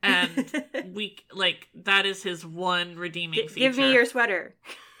 Yeah. And that is his one redeeming feature. Give me your sweater.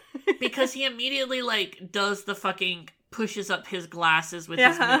 Because he immediately, does the fucking pushes up his glasses with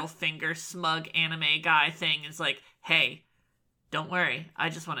his middle finger, smug anime guy thing. It's like, hey... Don't worry, I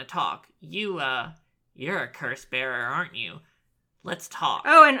just want to talk. You're a curse bearer, aren't you? Let's talk.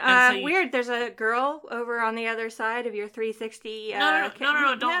 Oh, and so weird, there's a girl over on the other side of your 360... No,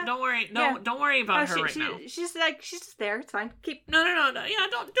 don't worry. Don't worry about her right now. She's just there, it's fine. Yeah,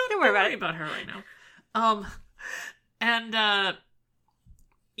 don't worry about her right now. And,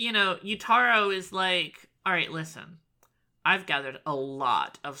 Yutaro is like, alright, listen. I've gathered a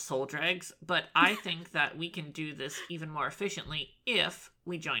lot of soul dregs, but I think that we can do this even more efficiently if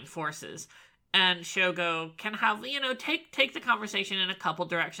we join forces. And Shogo can have, take the conversation in a couple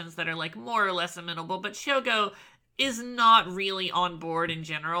directions that are like more or less amenable, but Shogo is not really on board in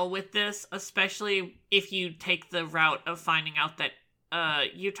general with this, especially if you take the route of finding out that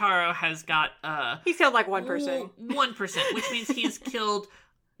Yutaro has got he's killed like 1%. 1%, which means he's killed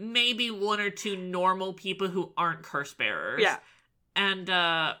maybe one or two normal people who aren't curse bearers. Yeah. And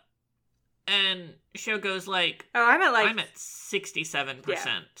Shogo's like, oh, I'm at 67%.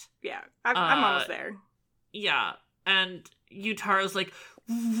 Yeah. I'm almost there. Yeah. And Yutaro's like,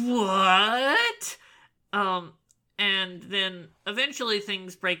 what? And then eventually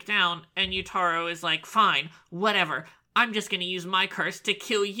things break down, and Yutaro is like, fine, whatever. I'm just gonna use my curse to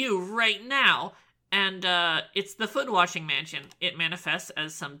kill you right now. And it's the foot washing mansion. It manifests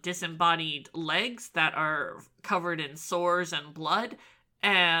as some disembodied legs that are covered in sores and blood.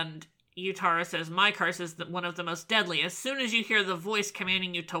 And Yutaro says, my curse is one of the most deadly. As soon as you hear the voice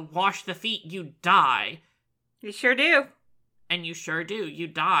commanding you to wash the feet, you die. You sure do. And you sure do. You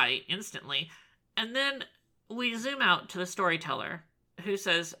die instantly. And then we zoom out to the storyteller, who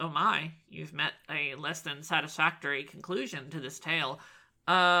says, oh my, you've met a less than satisfactory conclusion to this tale.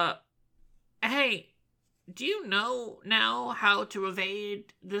 Hey, do you know now how to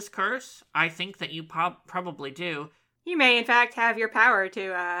evade this curse? I think that you probably do. You may, in fact, have your power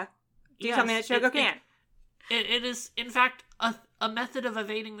to do something that Shogo can't. It is, in fact, a method of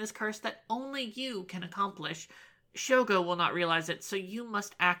evading this curse that only you can accomplish. Shogo will not realize it, so you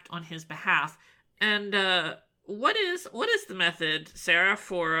must act on his behalf. And what is the method, Sarah,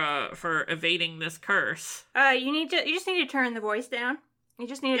 for evading this curse? You just need to turn the voice down. You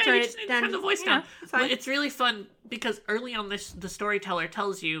just need to turn the voice down. Well, it's really fun because early on the storyteller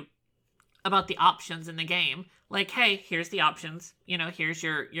tells you about the options in the game. like, hey, here's the options. Here's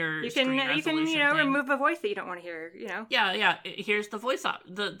your screen resolution thing. Remove a voice that you don't want to hear. Yeah. Here's the voice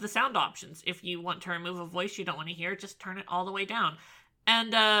the sound options. If you want to remove a voice you don't want to hear, just turn it all the way down.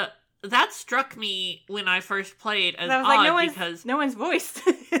 And that struck me when I first played as odd because no one's voice.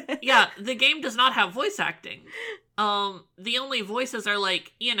 Yeah, the game does not have voice acting. The only voices are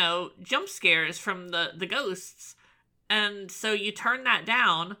like, jump scares from the ghosts. And so you turn that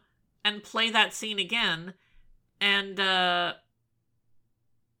down and play that scene again, and oh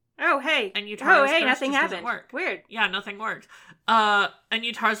hey, and Yutaro's nothing happened. Work. Weird. Yeah, nothing worked. And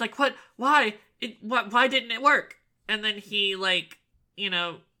Yutaro's like, what? Why? Why didn't it work? And then he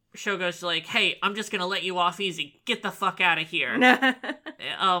Shogo's like, hey, I'm just gonna let you off easy. Get the fuck out of here.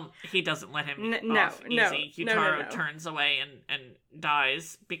 He doesn't let him off easy. Yutaro turns away and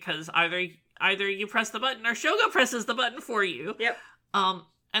dies because either you press the button or Shogo presses the button for you. Yep.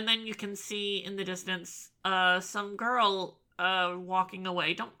 And then you can see in the distance some girl walking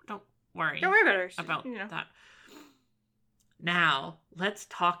away. Don't worry. Don't worry about her. About that. Now, let's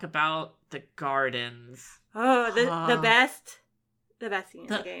talk about the gardens. Oh, the best scene in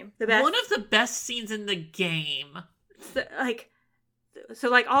the game. The best. One of the best scenes in the game.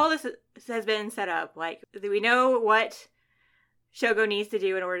 So all this has been set up. Like, we know what Shogo needs to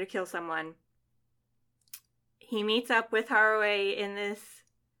do in order to kill someone. He meets up with Haruo in this,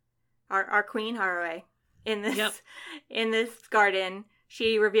 our queen Haruo, in this garden.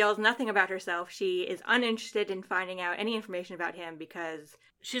 She reveals nothing about herself. She is uninterested in finding out any information about him because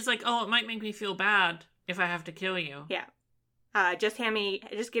she's like, oh, it might make me feel bad if I have to kill you. Yeah. Just give me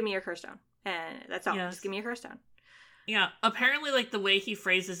your curse stone. And that's all. Yes. Just give me your curse stone. Yeah. Apparently, the way he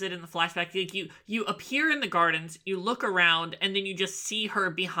phrases it in the flashback, you appear in the gardens, you look around, and then you just see her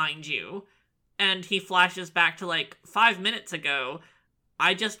behind you. And he flashes back to 5 minutes ago.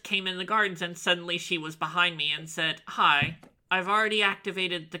 I just came in the gardens and suddenly she was behind me and said, hi, I've already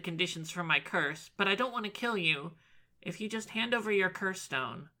activated the conditions for my curse, but I don't want to kill you. If you just hand over your curse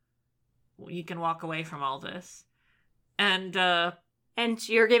stone, you can walk away from all this. And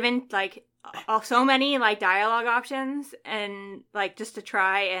you're given so many dialogue options and just to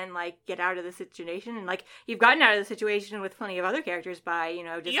try and get out of the situation, and you've gotten out of the situation with plenty of other characters by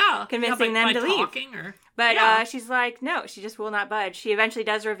convincing them to leave. But she's like, no, she just will not budge. She eventually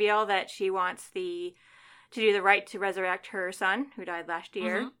does reveal that she wants to do the right to resurrect her son who died last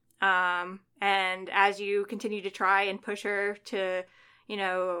year. Mm-hmm. And as you continue to try and push her to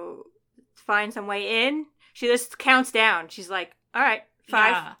find some way in, she just counts down. She's like, all right,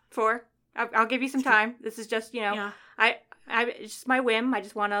 5, 4. I'll give you some time. This is just, it's just my whim. I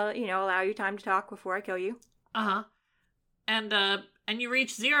just want to, allow you time to talk before I kill you. Uh-huh. And you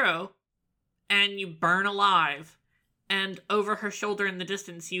reach 0, and you burn alive. And over her shoulder in the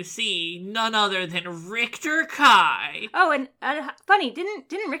distance, you see none other than Richter Kai. Oh, and funny,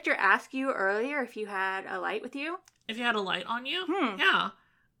 didn't Richter ask you earlier if you had a light with you? If you had a light on you? Yeah.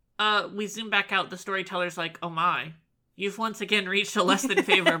 We zoom back out. The storyteller's like, oh my. You've once again reached a less than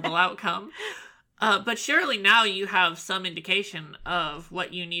favorable outcome. But surely now you have some indication of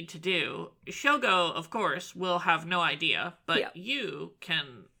what you need to do. Shogo, of course, will have no idea, but you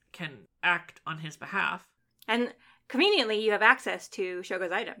can act on his behalf. And conveniently, you have access to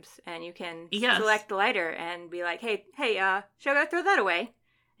Shogo's items, and you can select the lighter and be like, hey, Shogo, throw that away.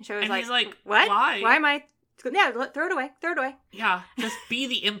 And Shogo's he's like, what? Why? Why am I... Yeah, throw it away. Yeah, just be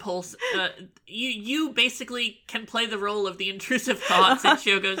the impulse. You basically can play the role of the intrusive thoughts in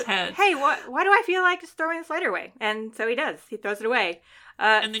Shogo's head. Hey, why do I feel like just throwing this lighter away? And so he does. He throws it away.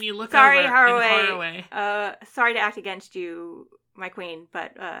 And then you look over Haruo. Sorry to act against you, my queen,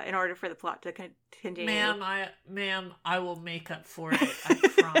 but in order for the plot to continue... Ma'am, I will make up for it, I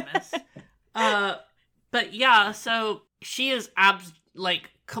promise. But yeah, so she is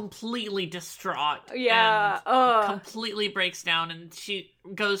completely distraught. Yeah. And completely breaks down, and she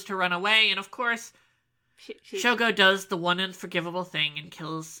goes to run away, and of course Shogo does the one unforgivable thing and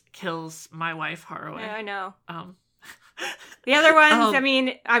kills my wife Haruo. Yeah, I know. The other ones, I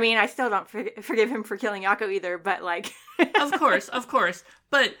mean, I still don't forgive him for killing Yako either, but of course.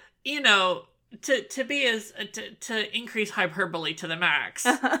 But to be to increase hyperbole to the max,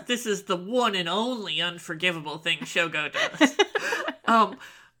 this is the one and only unforgivable thing Shogo does.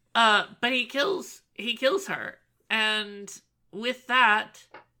 But he kills her, and with that,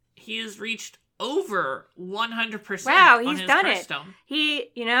 he has reached over 100%. Wow, he's done it. Stone. He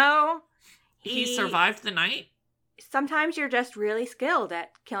survived the night. Sometimes you're just really skilled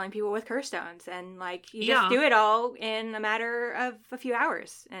at killing people with curse stones, and you just do it all in a matter of a few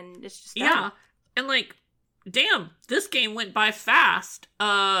hours, and it's just done. And damn, this game went by fast.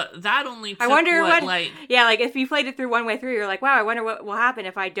 That only took, I wonder what like... Yeah, like, if you played it through one way through, you're like, wow, I wonder what will happen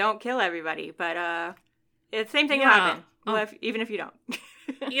if I don't kill everybody. But, the same thing will happen. Well, even if you don't.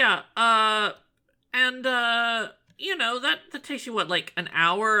 Yeah, and, you know, that takes you, like, an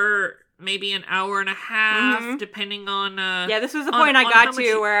hour, maybe an hour and a half, depending on, Yeah, this was the point I got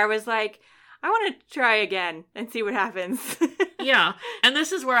to where I was like, I want to try again and see what happens. Yeah, and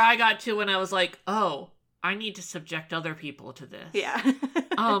this is where I got to when I was like, oh, I need to subject other people to this. Yeah.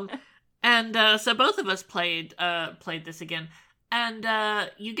 And so both of us played this again, and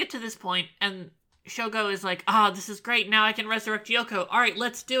you get to this point, and Shogo is like, this is great, now I can resurrect Yoko. All right,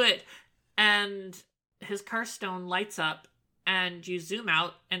 let's do it. And his curse stone lights up, and you zoom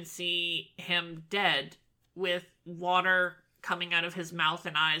out and see him dead with water coming out of his mouth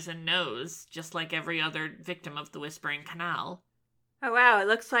and eyes and nose, just like every other victim of the Whispering Canal. Oh, wow. It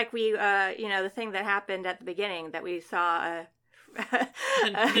looks like we, the thing that happened at the beginning that we saw.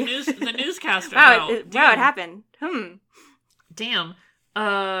 The newscaster. Wow, it happened. Damn.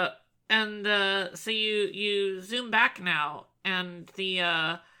 So you zoom back now, and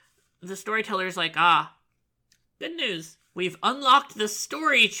the storyteller's like, good news. We've unlocked the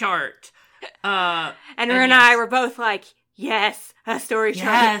story chart. And her and I were both like, yes, a story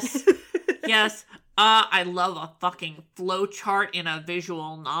chart. Yes. Yes. I love a fucking flow chart in a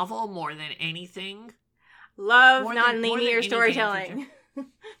visual novel more than anything. Love non-linear storytelling.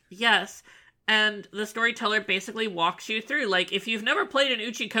 Yes. And the storyteller basically walks you through. Like, if you've never played an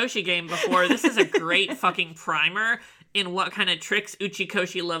Uchikoshi game before, this is a great fucking primer in what kind of tricks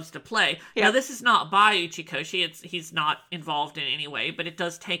Uchikoshi loves to play. Yep. Now, this is not by Uchikoshi. He's not involved in any way, but it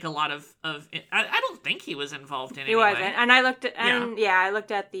does take a lot of I don't think he was involved in any way. He wasn't. And I looked at, I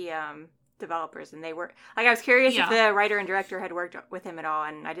looked at the developers, and they were, like, I was curious if the writer and director had worked with him at all,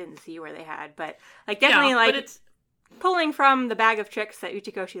 and I didn't see where they had, but, like, definitely, like, it's pulling from the bag of tricks that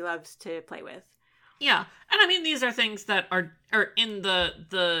Uchikoshi loves to play with. Yeah. And I mean, these are things that are in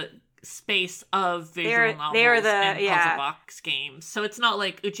the space of visual novels and puzzle box games. So it's not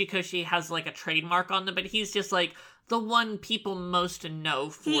like Uchikoshi has, like, a trademark on them, but he's just, like, the one people most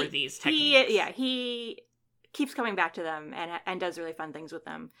know for these techniques. He keeps coming back to them and does really fun things with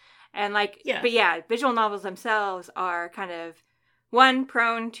them. And, like, but visual novels themselves are kind of, one,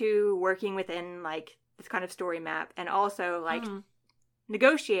 prone to working within, like, this kind of story map, and also, like,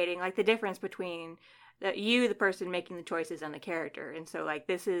 negotiating, like, the difference between the person making the choices, and the character. And so, like,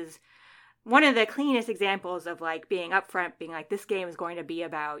 this is one of the cleanest examples of, like, being upfront, being like, this game is going to be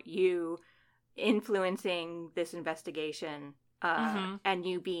about you influencing this investigation, and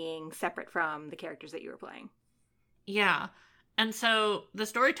you being separate from the characters that you were playing. Yeah. And so the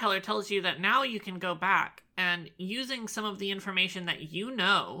storyteller tells you that now you can go back, and using some of the information that you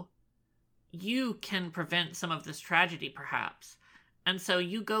know, you can prevent some of this tragedy, perhaps. And so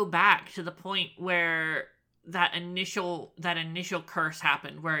you go back to the point where that initial curse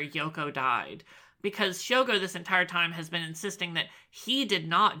happened, where Yoko died. Because Shogo this entire time has been insisting that he did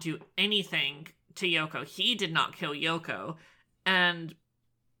not do anything to Yoko. He did not kill Yoko. And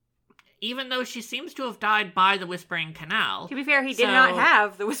even though she seems to have died by the Whispering Canal. To be fair, he did not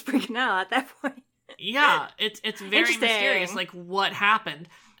have the Whispering Canal at that point. Yeah, it's very mysterious, like, what happened.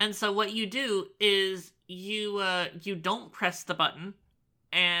 And so what you do is you don't press the button,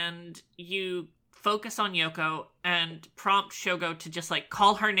 and you focus on Yoko and prompt Shogo to just, like,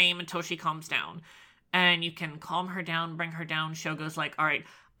 call her name until she calms down. And you can calm her down, bring her down. Shogo's like, all right,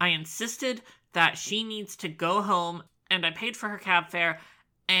 I insisted that she needs to go home, and I paid for her cab fare,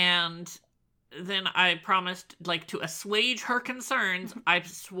 and then I promised, like, to assuage her concerns, I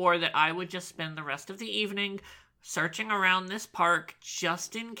swore that I would just spend the rest of the evening searching around this park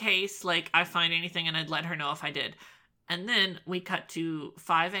just in case, like, I find anything, and I'd let her know if I did. And then we cut to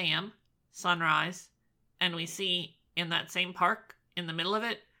 5 a.m., sunrise, and we see in that same park, in the middle of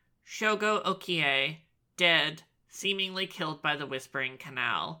it, Shogo Okie, dead, seemingly killed by the Whispering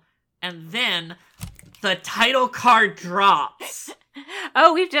Canal. And then the title card drops.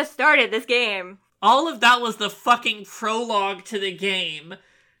 Oh, we've just started this game. All of that was the fucking prologue to the game.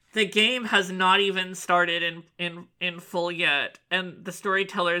 The game has not even started in full yet. And the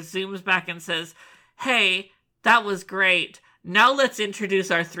storyteller zooms back and says, hey, that was great. Now let's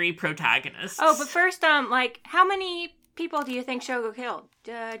introduce our 3 protagonists. Oh, but first, like, how many people do you think Shogo killed?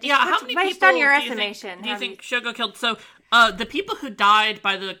 How many people based on your estimation? Do you think Shogo killed? So, the people who died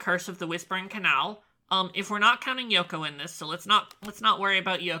by the curse of the Whispering Canal, if we're not counting Yoko in this, so let's not worry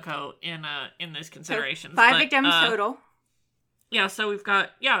about Yoko in this consideration. So 5 victims total. Yeah, so we've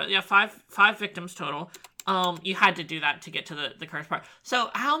got 5 victims total. You had to do that to get to the curse part. So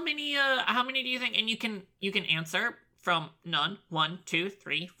how many do you think? And you can answer from none, 1, 2,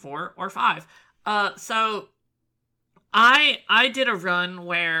 3, 4, or 5. So I did a run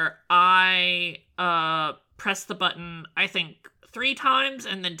where I pressed the button, I think 3 times,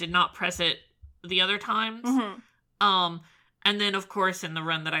 and then did not press it the other times. Mm-hmm. And then, of course, in the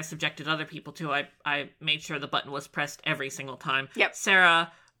run that I subjected other people to, I made sure the button was pressed every single time. Yep.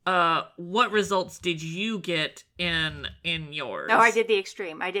 Sarah, what results did you get in yours? Oh, I did the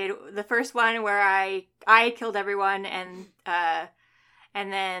extreme. I did the first one where I killed everyone, and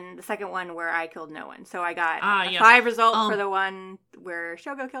then the second one where I killed no one. So I got a 5 result for the one where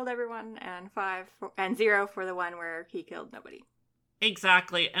Shogo killed everyone, and 0 for the one where he killed nobody.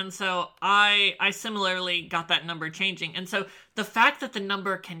 Exactly. And so I similarly got that number changing. And so the fact that the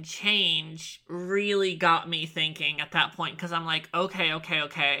number can change really got me thinking at that point, because I'm like,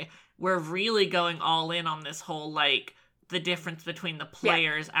 okay. We're really going all in on this whole, like, the difference between the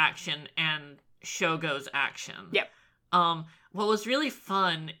player's action and Shogo's action. Yep. What was really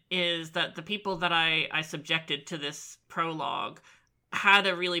fun is that the people that I subjected to this prologue had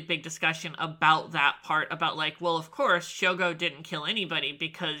a really big discussion about that part, about like, well, of course, Shogo didn't kill anybody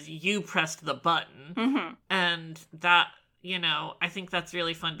because you pressed the button. Mm-hmm. And that, I think that's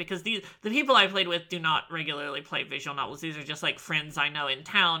really fun, because the people I played with do not regularly play visual novels. These are just like friends I know in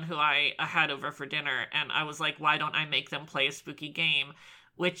town who I had over for dinner, and I was like, why don't I make them play a spooky game?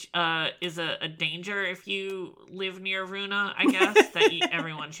 Which is a danger if you live near Runa, I guess, that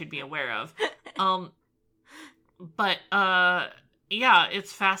everyone should be aware of. But yeah,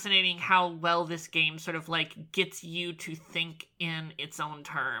 it's fascinating how well this game sort of like gets you to think in its own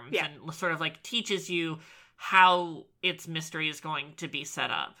terms, and sort of like teaches you how its mystery is going to be set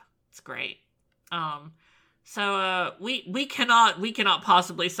up. It's great. So we cannot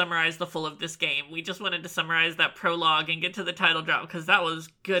possibly summarize the full of this game. We just wanted to summarize that prologue and get to the title drop, because that was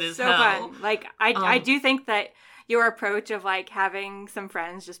good as hell. So fun. Like I do think that your approach of like having some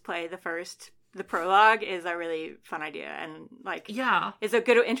friends just play the prologue is a really fun idea, and like it's a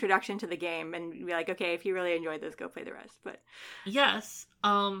good introduction to the game, and be like, okay, if you really enjoyed this, go play the rest. But yes,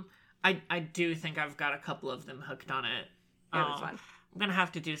 I do think I've got a couple of them hooked on it. It was fun. I'm gonna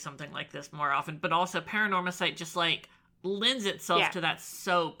have to do something like this more often, but also Paranormasight just like lends itself to that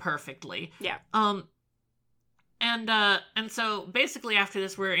so perfectly. Yeah. And so basically after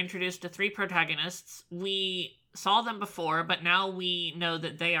this, we're introduced to 3 protagonists. We saw them before, but now we know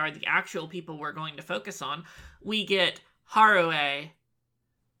that they are the actual people we're going to focus on. We get Harue,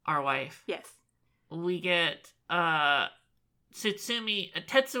 our wife. Yes. We get Tetsuo Tsutsumi,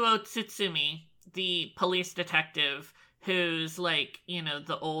 the police detective, who's like,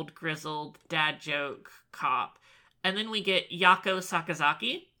 the old grizzled dad joke cop. And then we get Yako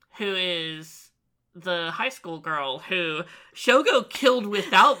Sakazaki, who is the high school girl who Shogo killed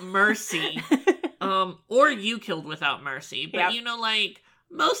without mercy. Or you killed without mercy. But, like,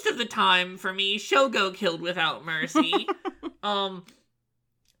 most of the time, for me, Shogo killed without mercy.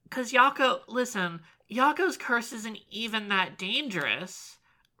 Because Yako's curse isn't even that dangerous.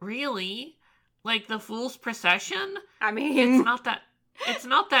 Really? Like, the Fool's Procession? I mean... It's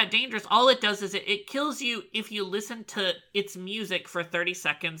not that dangerous. All it does is it kills you if you listen to its music for 30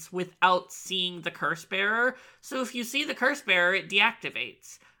 seconds without seeing the curse bearer. So if you see the curse bearer, it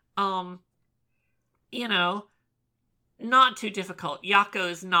deactivates. Not too difficult. Yako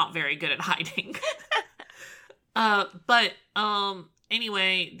is not very good at hiding. But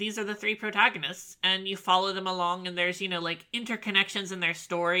anyway, these are the 3 protagonists, and you follow them along, and there's, like, interconnections in their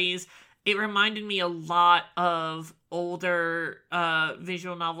stories. It reminded me a lot of older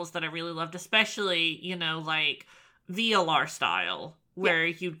visual novels that I really loved, especially, like VLR style, where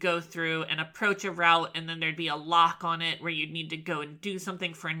you'd go through and approach a route, and then there'd be a lock on it where you'd need to go and do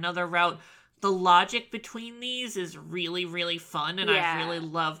something for another route. The logic between these is really, really fun, and I really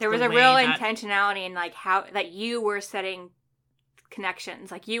loved there was a real intentionality in like how that you were setting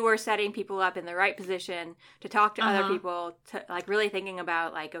connections, like you were setting people up in the right position to talk to other people, to like really thinking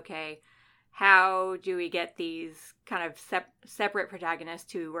about like, okay, how do we get these kind of separate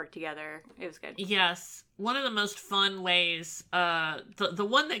protagonists to work together? It was good. Yes. One of the most fun ways, the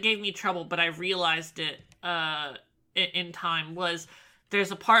one that gave me trouble, but I realized it in time, was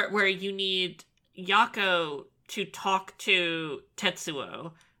there's a part where you need Yako to talk to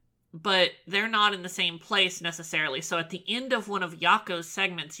Tetsuo, but they're not in the same place necessarily. So at the end of one of Yako's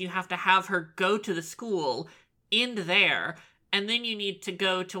segments, you have to have her go to the school, end there, and then you need to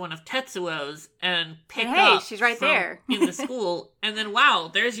go to one of Tetsuo's and pick hey, up she's right there in the school, and then wow,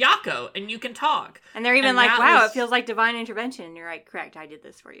 there's Yako, and you can talk. And they're even like, wow, it feels like divine intervention. And you're like, correct, I did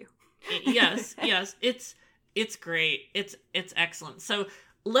this for you. Yes, it's great. It's excellent. So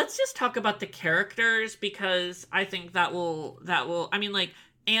let's just talk about the characters, because I think that will I mean, like,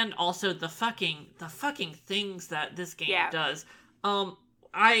 and also the fucking things that this game does.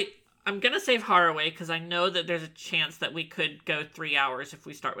 I'm gonna save Haraway because I know that there's a chance that we could go 3 hours if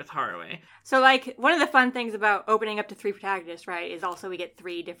we start with Haraway. So, like, one of the fun things about opening up to 3 protagonists, right, is also we get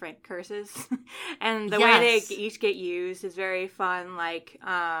 3 different curses. And the way they each get used is very fun. Like,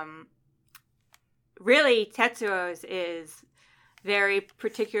 really, Tetsuo's is very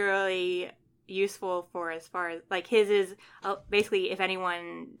particularly useful for as far as, like, his is basically if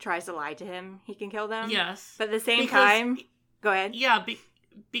anyone tries to lie to him, he can kill them. Yes. But at the same time, go ahead. Yeah,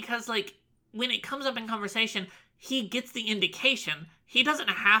 because, like, when it comes up in conversation, he gets the indication. He doesn't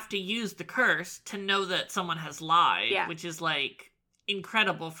have to use the curse to know that someone has lied, which is, like,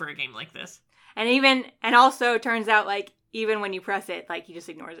 incredible for a game like this. And also turns out, like, even when you press it, like, he just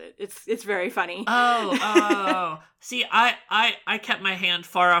ignores it. It's very funny. Oh. See, I kept my hand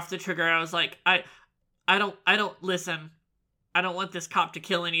far off the trigger. I was like, I don't listen. I don't want this cop to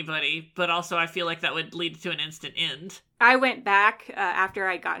kill anybody, but also I feel like that would lead to an instant end. I went back after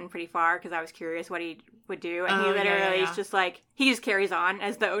I'd gotten pretty far because I was curious what he would do, and he literally is just like, he just carries on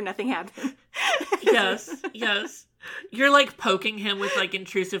as though nothing happened. Yes. You're, like, poking him with, like,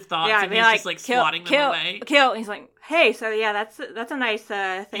 intrusive thoughts, and he's just, like, swatting them away. Kill. And he's like, hey, so yeah, that's a nice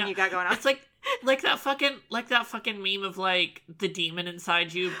thing you got going on. It's like that fucking meme of, like, the demon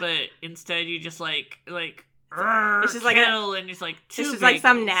inside you, but instead you just, like it's just like and he's like, it's just like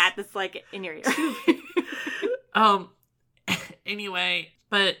some gnat that's, like, in your ear. Anyway,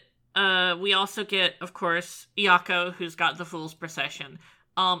 but we also get, of course, Yako, who's got the Fool's Procession.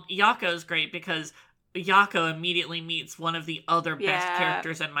 Yako's great because Yako immediately meets one of the other best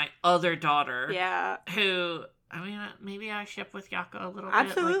characters and my other daughter. Yeah. Who, I mean, maybe I ship with Yako a little bit.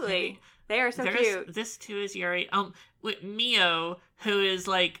 Absolutely. Like, they are so cute. This too is Yuri. With Mio, who is,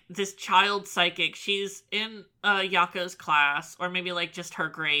 like, this child psychic. She's in Yako's class, or maybe, like, just her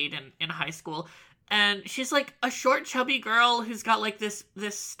grade in high school. And she's, like, a short, chubby girl who's got, like, this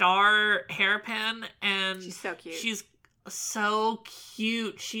star hairpin. And she's so cute. She's so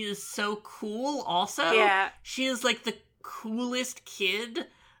cute. She is so cool also. Yeah. She is, like, the coolest kid.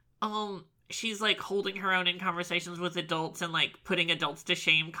 She's, like, holding her own in conversations with adults and, like, putting adults to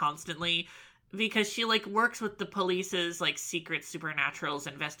shame constantly. Because she, like, works with the police's, like, secret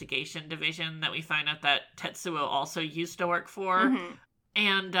supernaturals investigation division that we find out that Tetsuo also used to work for. Mm-hmm.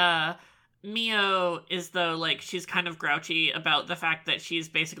 And, Mio is, though, like, she's kind of grouchy about the fact that she's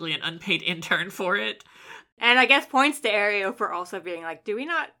basically an unpaid intern for it. And I guess points to Ario for also being like, does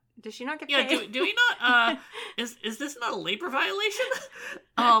she not get paid? Yeah, do we not, is this not a labor violation?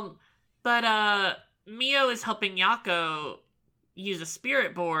 But Mio is helping Yako use a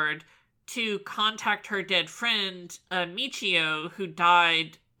spirit board to contact her dead friend, Michio, who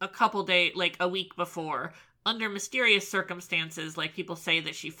died a week before, under mysterious circumstances. Like, people say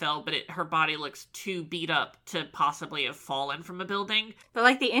that she fell, but her body looks too beat up to possibly have fallen from a building. But,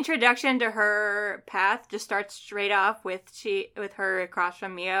 like, the introduction to her path just starts straight off with her across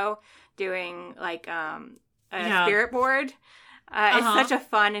from Mio doing, like, a spirit board. It's such a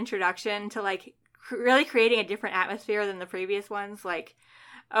fun introduction to, like, really creating a different atmosphere than the previous ones. Like,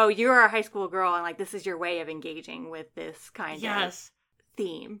 oh, you're a high school girl, and, like, this is your way of engaging with this kind of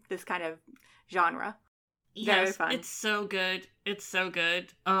theme, this kind of genre. Yes, very fun. It's so good. It's so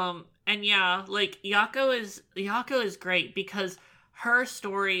good. And yeah, like, Yako is great because her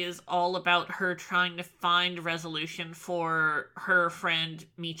story is all about her trying to find resolution for her friend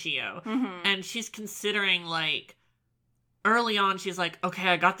Michio. Mm-hmm. And she's considering, like, early on, she's like, okay,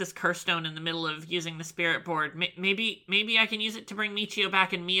 I got this curse stone in the middle of using the spirit board. Maybe I can use it to bring Michio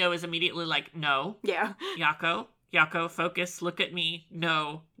back. And Mio is immediately like, no. Yeah. Yako, focus, look at me.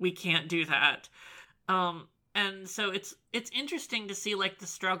 No, we can't do that. And so it's interesting to see, like, the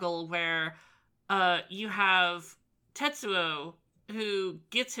struggle where you have Tetsuo, who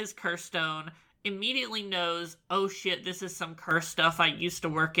gets his curse stone, immediately knows, oh shit, this is some curse stuff. I used to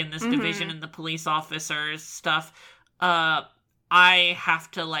work in this division in the police officers stuff. I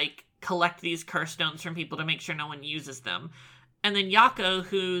have to, like, collect these curse stones from people to make sure no one uses them. And then Yako,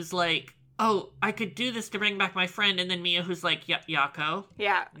 who's like, oh, I could do this to bring back my friend. And then Mia, who's like, Yako?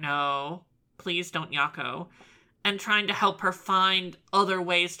 Yeah. No, please don't, Yako. And trying to help her find other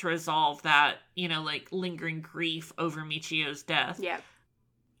ways to resolve that, you know, like, lingering grief over Michio's death. Yeah.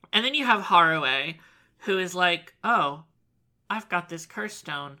 And then you have Haraway, who is like, oh, I've got this curse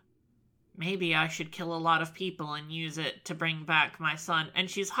stone. Maybe I should kill a lot of people and use it to bring back my son. And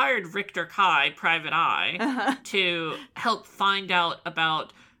she's hired Richter Kai, Private Eye, to help find out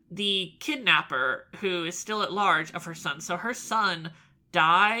about the kidnapper who is still at large of her son. So her son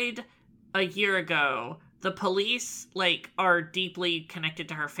died a year ago. The police, like, are deeply connected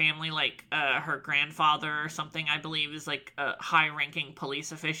to her family, like, her grandfather or something, I believe, is, like, a high-ranking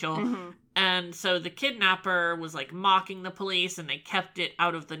police official. Mm-hmm. And so the kidnapper was, like, mocking the police, and they kept it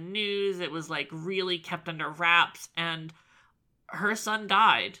out of the news. It was, like, really kept under wraps, and her son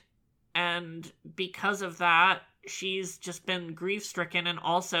died. And because of that, she's just been grief-stricken, and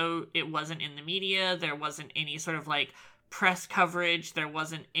also it wasn't in the media. There wasn't any sort of, like, press coverage. There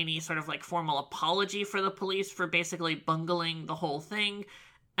wasn't any sort of like formal apology for the police for basically bungling the whole thing.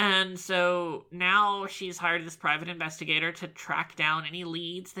 And so now she's hired this private investigator to track down any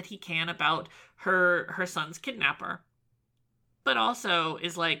leads that he can about her son's kidnapper. But also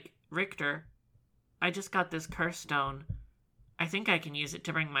is like, Richter, I just got this curse stone. I think I can use it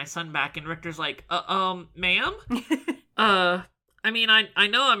to bring my son back. And Richter's like, ma'am? I mean, I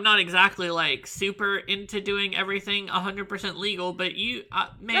know I'm not exactly, like, super into doing everything 100% legal, but you,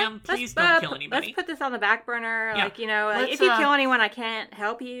 ma'am, please don't kill anybody. Let's put this on the back burner. Yeah. Like, you know, like, if you kill anyone, I can't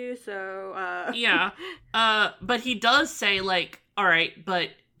help you, so, Yeah. But he does say, like, all right, but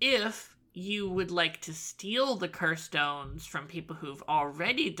if you would like to steal the curse stones from people who've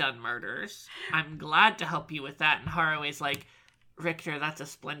already done murders, I'm glad to help you with that. And Haraway's like, Richter, that's a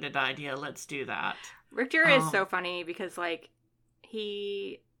splendid idea. Let's do that. Richter is so funny because, like,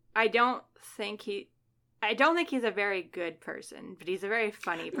 I don't think he's a very good person, but he's a very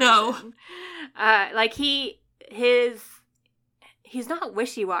funny person. No. Like he's not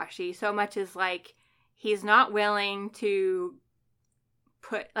wishy-washy so much as like he's not willing to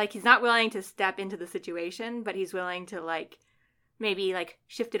step into the situation, but he's willing to like maybe like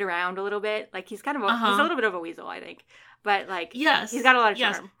shift it around a little bit. Like he's kind of he's a little bit of a weasel, I think. But like yes, he's got a lot of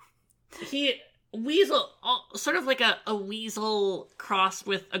charm. Weasel, sort of like a weasel crossed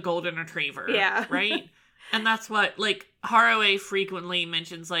with a golden retriever. Yeah. Right? And that's what, like, Haraway frequently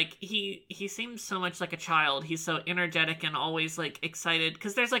mentions, like, he seems so much like a child. He's so energetic and always, like, excited.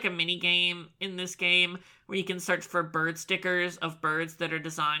 Because there's, like, a mini game in this game where you can search for bird stickers of birds that are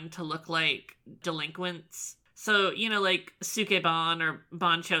designed to look like delinquents. So, you know, like, Sukeban or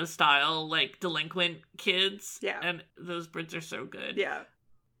Bancho style, like, delinquent kids. Yeah. And those birds are so good. Yeah.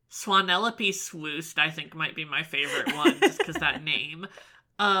 Swanelope Swoost, I think, might be my favorite one, just because that name.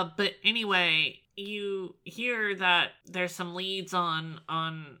 But anyway, you hear that there's some leads on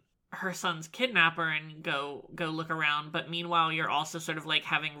her son's kidnapper and go look around. But meanwhile, you're also sort of like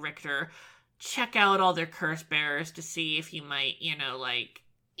having Richter check out all their curse bearers to see if you might,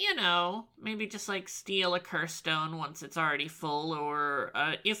 maybe just like steal a curse stone once it's already full, or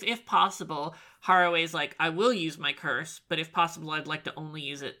if possible, Haraway's like, I will use my curse, but if possible, I'd like to only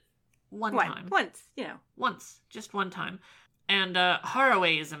use it one time. Once, just one time. And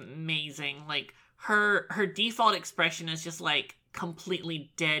Haraway is amazing. Like her default expression is just like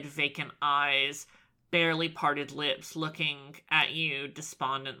completely dead, vacant eyes, barely parted lips, looking at you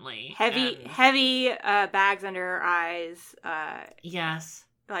despondently. Heavy bags under her eyes. Yes.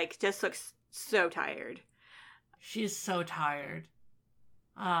 Like, just looks so tired. She's so tired.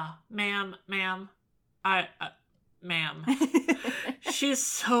 Ma'am. Ma'am. She's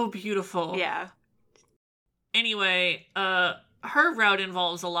so beautiful. Yeah. Anyway, her route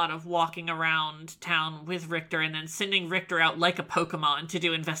involves a lot of walking around town with Richter and then sending Richter out like a Pokemon to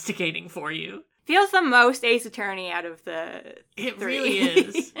do investigating for you. Feels the most Ace Attorney out of the It three. really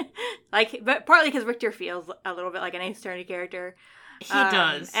is. But partly because Richter feels a little bit like an Ace Attorney character. He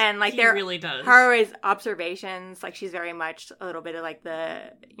does. And like he really does. Haraway's observations, like she's very much a little bit of like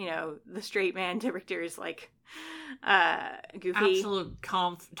the straight man to Richter's like goofy. Absolute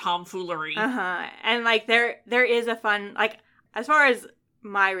tomfoolery. And like there is a fun, like as far as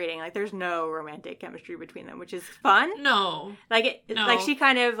my reading, like there's no romantic chemistry between them, which is fun. No. Like she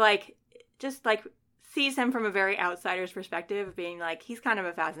kind of like just like sees him from a very outsider's perspective, being like he's kind of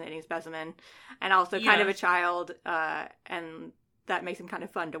a fascinating specimen and also kind of a child, and that makes him kind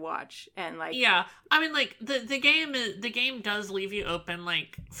of fun to watch. And like, yeah, I mean, like the game does leave you open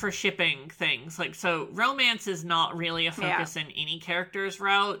like for shipping things. Like, so romance is not really a focus in any character's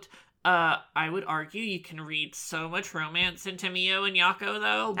route. I would argue you can read so much romance into Mio and Yako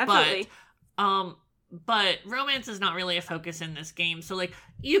though. Absolutely. But romance is not really a focus in this game. So like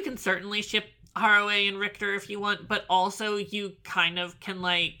you can certainly ship Haraway and Richter if you want, but also you kind of can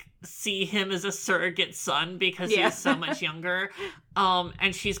like see him as a surrogate son because he's so much younger.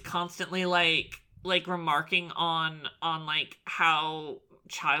 And she's constantly like like remarking on like how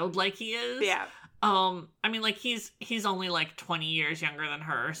childlike he is. Yeah. I mean, like he's only like 20 years younger than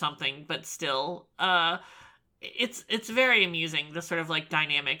her or something, but still, it's very amusing, the sort of like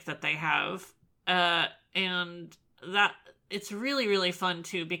dynamic that they have, and that it's really, really fun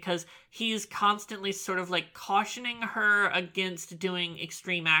too, because he's constantly sort of like cautioning her against doing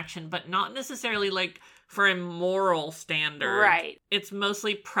extreme action, but not necessarily like for a moral standard. Right. It's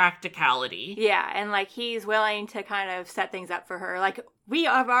mostly practicality. Yeah, and like he's willing to kind of set things up for her. Like we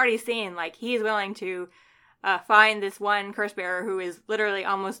have already seen, like he's willing to find this one curse bearer who is literally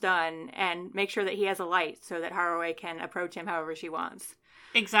almost done and make sure that he has a light so that Haruo can approach him however she wants.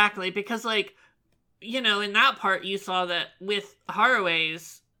 Exactly, because like, you know, in that part you saw that with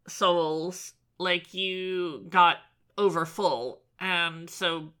Harue's souls, like you got over full, and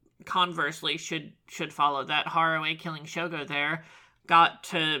so conversely should follow that Haruo killing Shogo there got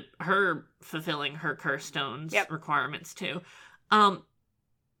to her fulfilling her curse stones requirements too.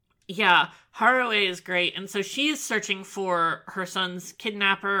 Yeah, Haruo is great, and so she's searching for her son's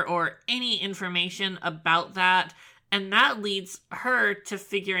kidnapper or any information about that, and that leads her to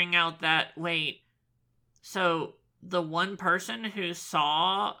figuring out that, wait, so the one person who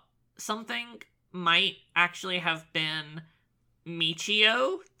saw something might actually have been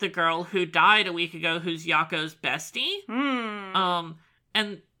Michio, the girl who died a week ago, who's Yako's bestie.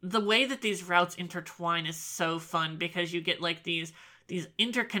 And the way that these routes intertwine is so fun, because you get like these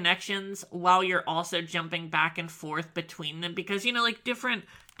interconnections while you're also jumping back and forth between them, because, you know, like different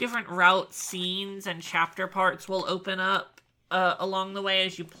route scenes and chapter parts will open up along the way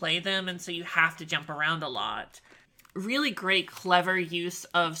as you play them, and so you have to jump around a lot. Really great, clever use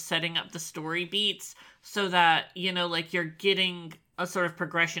of setting up the story beats so that, you know, like you're getting a sort of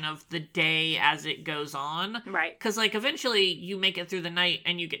progression of the day as it goes on. Right. Because, like, eventually you make it through the night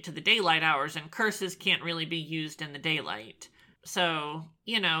and you get to the daylight hours, and curses can't really be used in the daylight. So,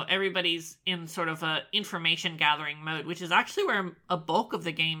 you know, everybody's in sort of a information gathering mode, which is actually where a bulk of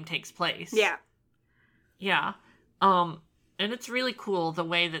the game takes place. Yeah. Yeah. And it's really cool the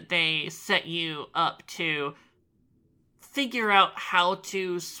way that they set you up to figure out how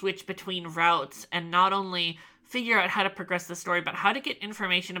to switch between routes, and not only figure out how to progress the story, but how to get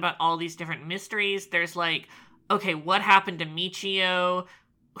information about all these different mysteries. There's like, okay, what happened to Michio?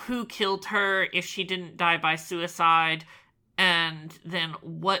 Who killed her if she didn't die by suicide? And then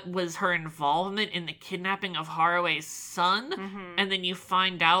what was her involvement in the kidnapping of Harue's son? Mm-hmm. And then you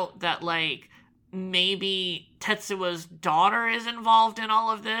find out that, like, maybe Tetsuo's daughter is involved in all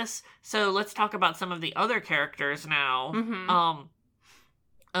of this. So let's talk about some of the other characters now.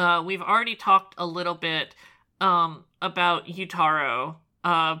 Mm-hmm. We've already talked a little bit about Yutaro,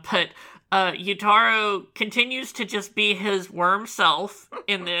 but Yutaro continues to just be his worm self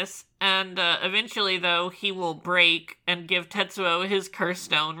in this, and eventually, though, he will break and give Tetsuo his curse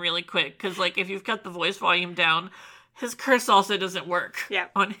stone really quick, because, like, if you've cut the voice volume down, his curse also doesn't work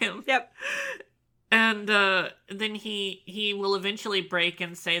on him. Yep. And then he will eventually break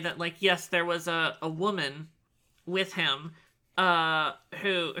and say that, like, yes, there was a woman with him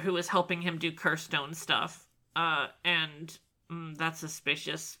who was helping him do curse stone stuff. And that's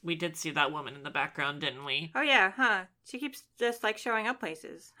suspicious. We did see that woman in the background, didn't we? Oh yeah, huh. She keeps just like showing up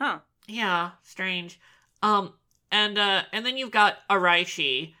places. Huh. Yeah, strange. And then you've got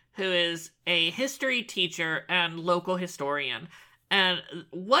Araishi, who is a history teacher and local historian. And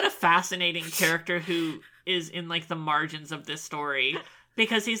what a fascinating character who is in, like, the margins of this story.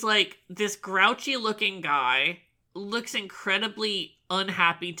 Because he's, like, this grouchy-looking guy, looks incredibly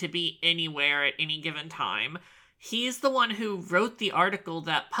unhappy to be anywhere at any given time. He's the one who wrote the article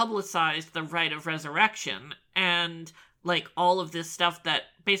that publicized the rite of resurrection, and, like, all of this stuff that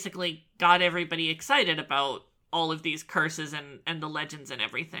basically got everybody excited about all of these curses and the legends and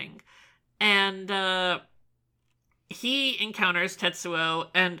everything. And, he encounters Tetsuo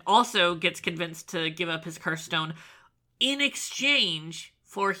and also gets convinced to give up his curse stone in exchange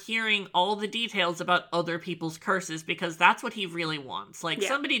for hearing all the details about other people's curses, because that's what he really wants. Like,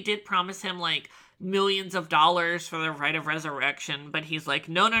 somebody did promise him, like, millions of dollars for the rite of resurrection, but he's like,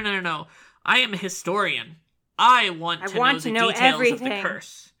 no. I am a historian. I want to know the details everything. Of the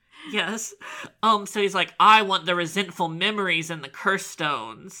curse. Yes. So he's like, I want the resentful memories and the curse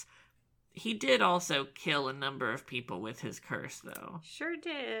stones. He did also kill a number of people with his curse, though. Sure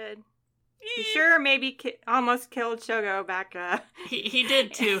did. He sure maybe almost killed Shogo back. He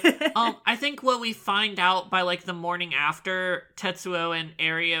did, too. I think what we find out by, like, the morning after, Tetsuo and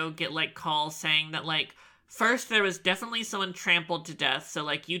Ario get, like, calls saying that, like, first there was definitely someone trampled to death, so,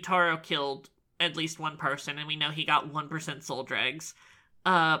 like, Yutaro killed at least one person, and we know he got 1% soul dregs.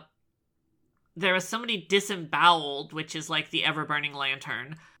 there was somebody disemboweled, which is like the ever-burning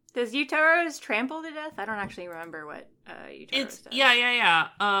lantern. Does Yutaro's trample to death? I don't actually remember what Yutaro's does. Yeah.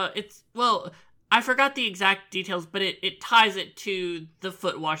 Well, I forgot the exact details, but it ties it to the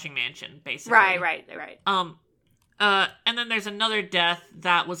foot washing mansion, basically. Right. And then there's another death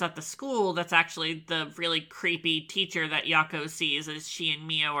that was at the school that's actually the really creepy teacher that Yako sees as she and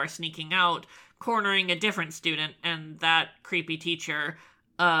Mio are sneaking out, cornering a different student, and that creepy teacher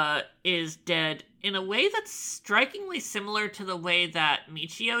is dead in a way that's strikingly similar to the way that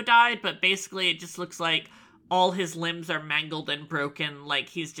Michio died, but basically it just looks like all his limbs are mangled and broken, like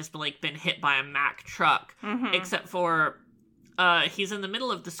he's just like been hit by a Mack truck, except for he's in the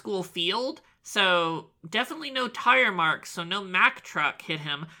middle of the school field, so definitely no tire marks, so no Mack truck hit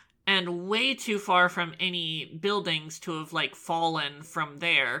him, and way too far from any buildings to have like fallen from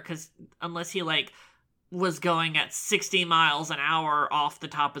there, because unless he like was going at 60 miles an hour off the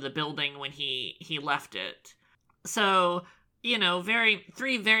top of the building when he left it. So, you know,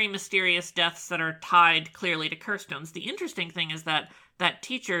 three very mysterious deaths that are tied clearly to curse stones. The interesting thing is that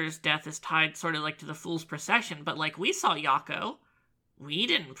teacher's death is tied sort of like to the Fool's Procession, but like we saw Yako, we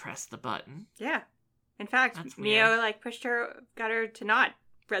didn't press the button. Yeah. In fact, Mio like got her to not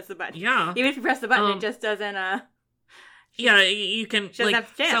press the button. Yeah. Even if you press the button, it just doesn't yeah, you can like,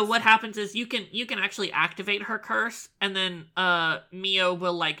 so what happens is you can actually activate her curse, and then Mio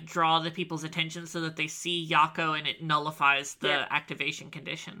will like draw the people's attention so that they see Yako, and it nullifies the activation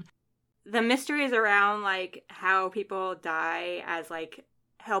condition. The mysteries around like how people die as like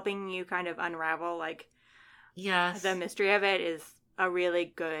helping you kind of unravel like the mystery of it is a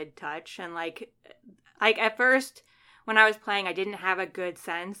really good touch. And like at first when I was playing, I didn't have a good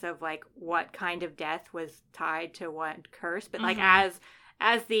sense of like what kind of death was tied to what curse, but like as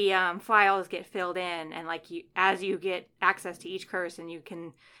the files get filled in, and like as you get access to each curse, and you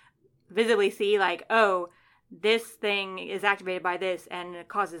can visibly see like, oh, this thing is activated by this and it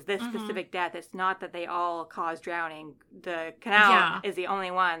causes this specific death. It's not that they all cause drowning. The canal is the only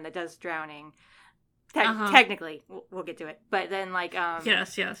one that does drowning. Technically, we'll get to it, but then like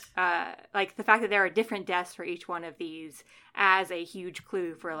yes, like the fact that there are different deaths for each one of these as a huge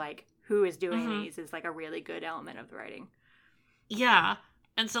clue for like who is doing these is like a really good element of the writing. Yeah,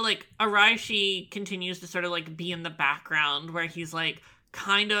 and so like Araishi continues to sort of like be in the background where he's like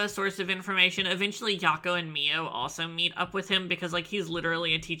kind of a source of information. Eventually, Yako and Mio also meet up with him because like he's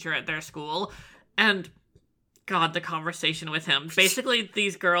literally a teacher at their school, and God, the conversation with him. Basically,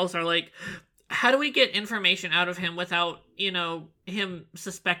 these girls are like, how do we get information out of him without, you know, him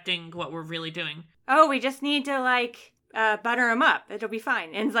suspecting what we're really doing? Oh, we just need to, like, butter him up. It'll be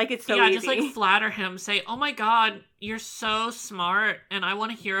fine. And it's like, it's so easy. Yeah, just, like, flatter him. Say, oh my God, you're so smart, and I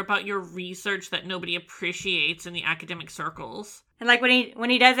want to hear about your research that nobody appreciates in the academic circles. And, like, when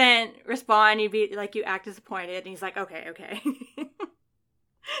he doesn't respond, you'd be, like, you act disappointed, and he's like, okay.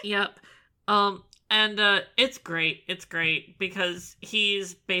 Yep. And it's great. It's great because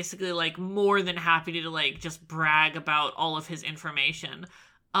he's basically like more than happy to like just brag about all of his information.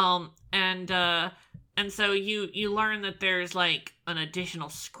 And so you learn that there's like an additional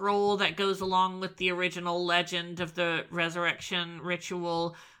scroll that goes along with the original legend of the resurrection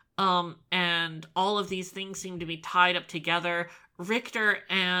ritual. And all of these things seem to be tied up together. Richter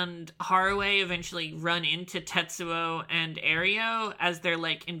and Haruo eventually run into Tetsuo and Ario as they're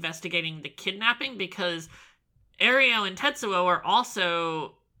like investigating the kidnapping, because Ario and Tetsuo are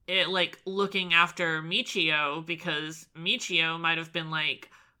also like looking after Michio, because Michio might have been like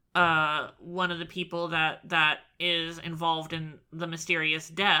one of the people that is involved in the mysterious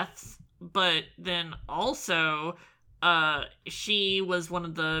deaths, but then also she was one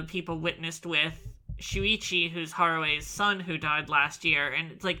of the people witnessed with Shuichi, who's Harue's son who died last year.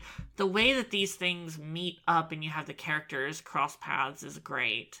 And it's like the way that these things meet up and you have the characters cross paths is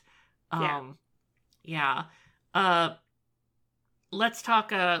great. Let's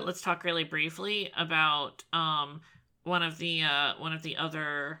talk really briefly about one of the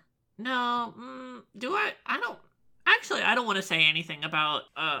other I don't want to say anything about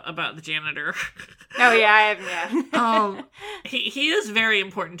the janitor. Oh yeah, yeah. He is very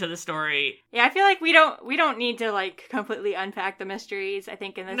important to the story. Yeah, I feel like we don't need to like completely unpack the mysteries, I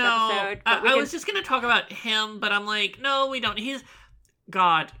think, in this episode. But I was just gonna talk about him, but I'm like, no, we don't. He's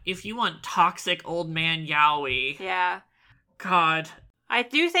God. If you want toxic old man yaoi, yeah. God, I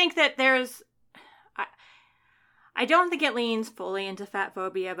do think that there's. I don't think it leans fully into fat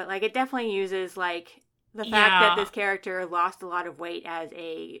phobia, but like it definitely uses like the fact that this character lost a lot of weight as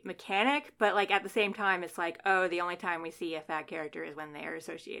a mechanic, but like at the same time, it's like, oh, the only time we see a fat character is when they are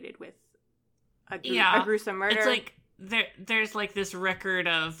associated with a gruesome murder. It's like there's like this record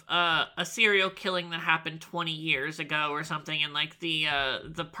of a serial killing that happened 20 years ago or something, and like the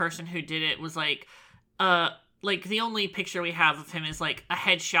person who did it was like the only picture we have of him is like a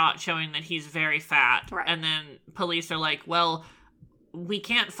headshot showing that he's very fat, right. And then police are like, well, we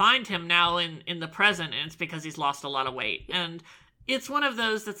can't find him now in the present, and it's because he's lost a lot of weight. And it's one of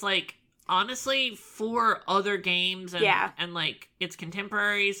those that's like, honestly, for other games and like its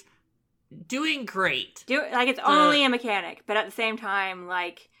contemporaries, doing great. It's only a mechanic, but at the same time,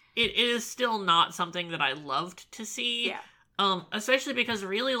 like, it is still not something that I loved to see. Yeah. Especially because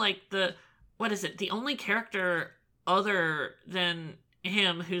really, like, the only character other than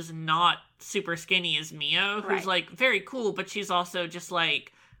him who's not super skinny is Mio, who's right. like very cool, but she's also just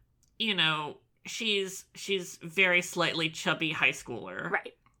like, you know, she's very slightly chubby high schooler.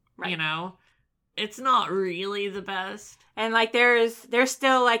 Right. You know? It's not really the best. And like there's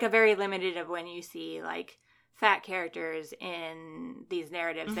still like a very limited of when you see like fat characters in these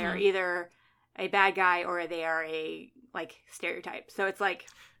narratives. Mm-hmm. They're either a bad guy or they are a like stereotype. So it's like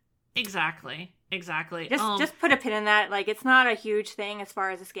Exactly. Just put a pin in that. Like, it's not a huge thing as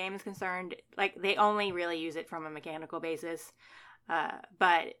far as this game is concerned. Like, they only really use it from a mechanical basis.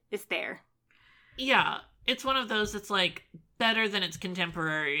 But it's there. Yeah. It's one of those that's, like, better than its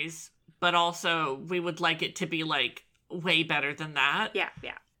contemporaries, but also we would like it to be, like, way better than that. Yeah.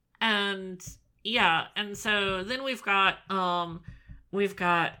 And, yeah. And so then we've got Ayame.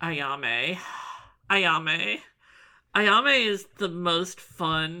 Ayame is the most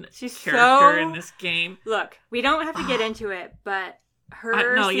fun character in this game. Look, we don't have to get into it, but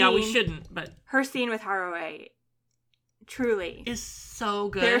we shouldn't. But her scene with Haruo truly is so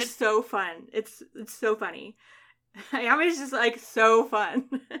good. They're so fun. It's so funny. Ayame is just like so fun.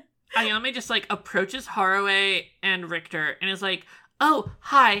 Ayame just like approaches Haruo and Richter and is like, "Oh,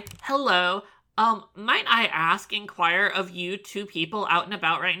 hi, hello. Might I inquire of you two people out and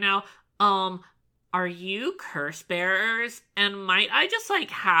about right now? Are you curse bearers? And might I just, like,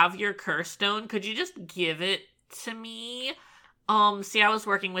 have your curse stone? Could you just give it to me? See, I was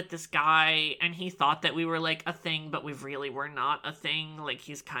working with this guy, and he thought that we were, like, a thing, but we really were not a thing. Like,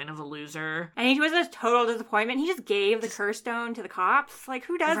 he's kind of a loser." And he was a total disappointment. He just gave the curse stone to the cops. Like,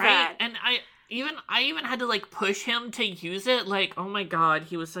 who does that? And I even had to, like, push him to use it. Like, oh my god,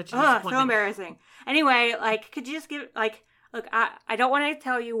 he was such a disappointment. So embarrassing. Anyway, like, could you just give, like... Look, I don't want to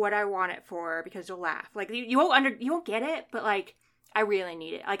tell you what I want it for because you'll laugh. Like you won't get it, but like I really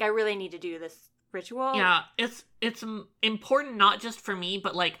need it. Like I really need to do this ritual. Yeah, it's important not just for me,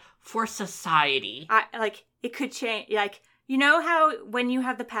 but like for society. It could change. Like you know how when you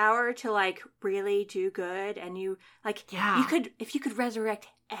have the power to like really do good and you like you could resurrect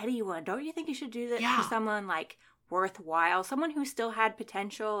anyone. Don't you think you should do that for someone like worthwhile, someone who still had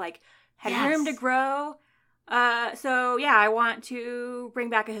potential, like had room to grow? So yeah, I want to bring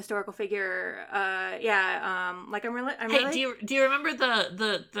back a historical figure. Like I'm really. Hey, do you remember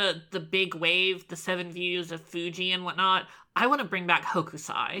the big wave, the 7 views of Fuji and whatnot? I want to bring back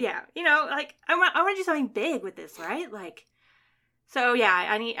Hokusai. Yeah, you know, like I want to do something big with this, right? Like, so yeah,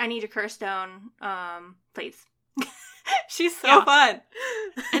 I need a curse stone, please. She's so fun.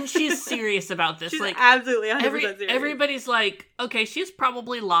 And she's serious about this. She's like absolutely 100% serious. Everybody's like, okay, she's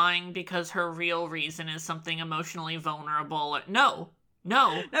probably lying because her real reason is something emotionally vulnerable. No,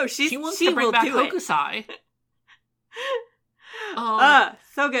 she wants to bring back Hokusai.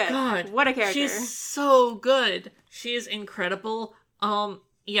 So good. God, what a character. She's so good. She is incredible.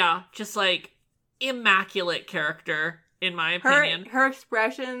 Just like immaculate character in my opinion. Her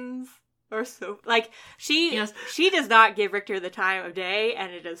expressions are so like she does not give Richter the time of day,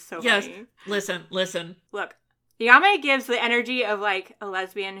 and it is so funny. Listen. Look, Yame gives the energy of like a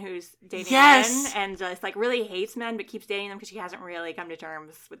lesbian who's dating men and just like really hates men but keeps dating them because she hasn't really come to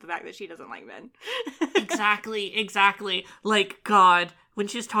terms with the fact that she doesn't like men. Exactly. Like, God, when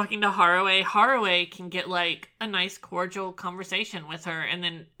she's talking to Haruo can get like a nice cordial conversation with her, and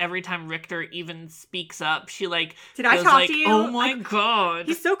then every time Richter even speaks up, she like Did I talk to you? Oh my God.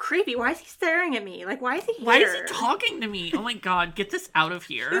 He's so creepy. Why is he staring at me? Like, why is he here? Why is he talking to me? Oh my God, get this out of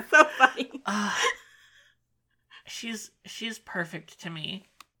here. It's so funny. She's perfect to me.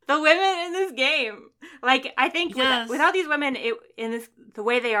 The women in this game, like I think without these women, the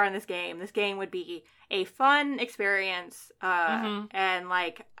way they are in this game would be a fun experience. And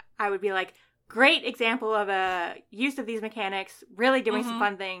like I would be like, great example of a use of these mechanics, really doing some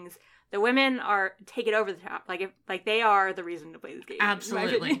fun things. The women take it over the top, like they are the reason to play this game.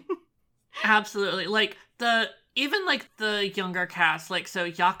 Absolutely, absolutely. Like even the younger cast, like so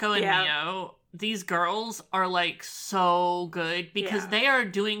Yako and Mio these girls are like so good because they are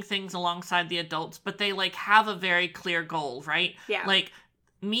doing things alongside the adults, but they like have a very clear goal, right? Yeah. Like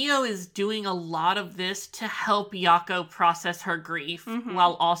Mio is doing a lot of this to help Yako process her grief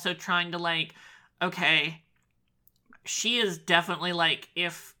while also trying to like, okay, she is definitely like,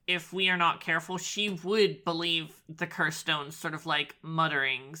 if we are not careful, she would believe the curse stone's sort of like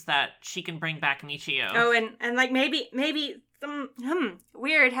mutterings that she can bring back Michio. Oh, and like maybe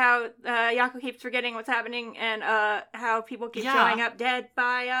weird how Yako keeps forgetting what's happening and how people keep showing up dead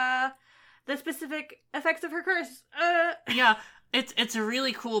by the specific effects of her curse. Yeah, it's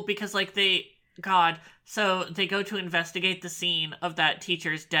really cool because like so they go to investigate the scene of that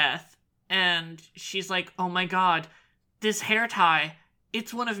teacher's death, and she's like, oh my god, this hair tie,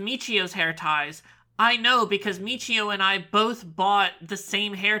 it's one of Michio's hair ties. I know because Michio and I both bought the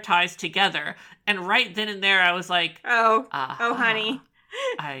same hair ties together. And right then and there I was like, oh honey.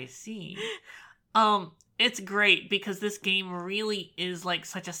 I see. It's great because this game really is like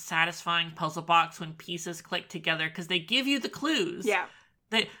such a satisfying puzzle box when pieces click together because they give you the clues. Yeah.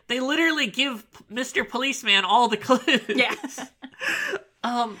 They literally give Mr. Policeman all the clues. Yes.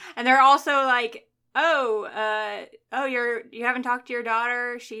 And they're also like, you haven't talked to your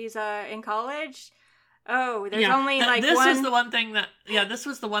daughter? She's in college? Oh, there's only like this one. Was the one thing that this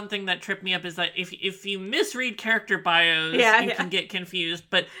was the one thing that tripped me up is that if you misread character bios, you can get confused.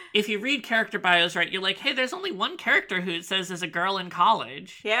 But if you read character bios right, you're like, hey, there's only one character who it says is a girl in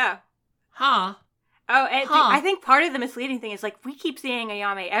college. Yeah. Huh. Oh, I think part of the misleading thing is like we keep seeing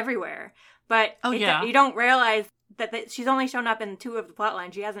Ayame everywhere, but you don't realize that she's only shown up in 2 of the plot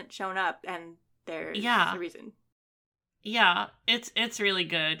lines. She hasn't shown up, and there's a reason. Yeah, it's really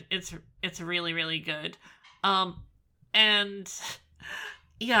good. It's really, really good. And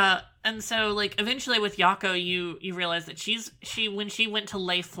so like eventually with Yako you realize that she when she went to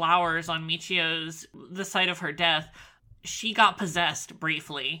lay flowers on Michio's the site of her death, she got possessed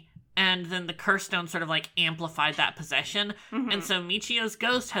briefly. And then the curse stone sort of like amplified that possession. And so Michio's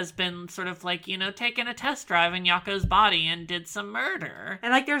ghost has been sort of like, taking a test drive in Yako's body and did some murder.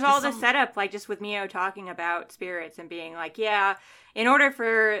 And like there's all this setup, like just with Mio talking about spirits and being like, yeah, in order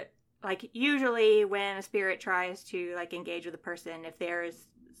for like usually when a spirit tries to like engage with a person, if there's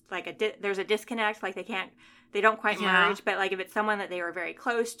like there's a disconnect, like they don't quite merge, but like if it's someone that they were very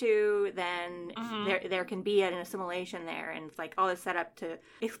close to, then there can be an assimilation there, and it's like all this setup to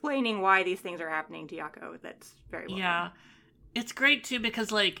explaining why these things are happening to Yako. That's very well done. It's great too because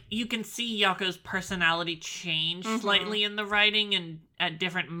like you can see Yako's personality change slightly in the writing, and at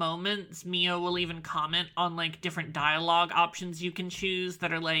different moments Mio will even comment on like different dialogue options you can choose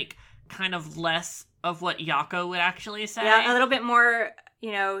that are like kind of less of what Yako would actually say. Yeah, a little bit more,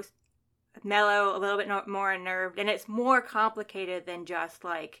 mellow, a little bit more unnerved, and it's more complicated than just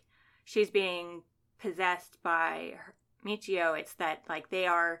like she's being possessed by Michio. It's that like they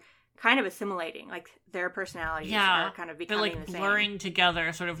are kind of assimilating, like their personalities are kind of becoming like the same. blurring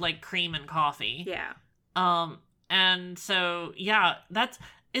together, sort of like cream and coffee. And so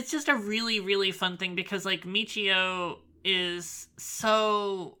it's just a really, really fun thing because like Michio is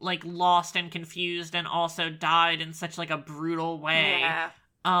so like lost and confused and also died in such like a brutal way.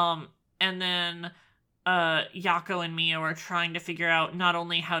 And then Yako and Mio are trying to figure out not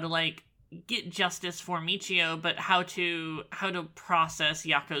only how to like get justice for Michio, but how to process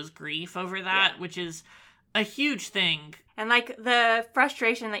Yako's grief over that, which is a huge thing. And like the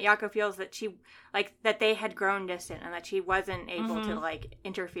frustration that Yako feels that she like that they had grown distant and that she wasn't able to like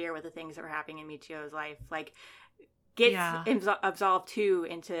interfere with the things that were happening in Michio's life, like gets absolved too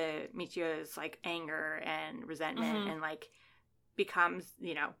into Michio's like anger and resentment and like becomes,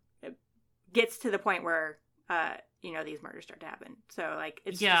 gets to the point where, these murders start to happen. So, like,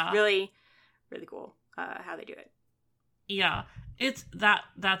 it's just really, really cool how they do it. Yeah,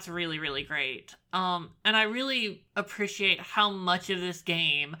 that's really, really great. And I really appreciate how much of this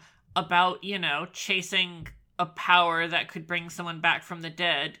game about, chasing a power that could bring someone back from the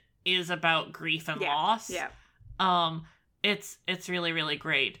dead is about grief and loss. Yeah. It's really, really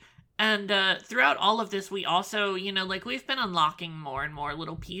great. And throughout all of this, we also, we've been unlocking more and more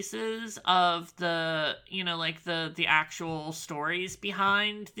little pieces of the, the actual stories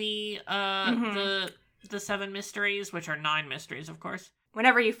behind the 7 mysteries, which are 9 mysteries, of course.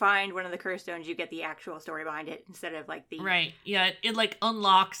 Whenever you find one of the curse stones, you get the actual story behind it instead of like the right. Yeah, it like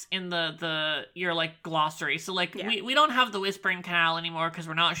unlocks in your like glossary. So like we don't have the Whispering Canal anymore because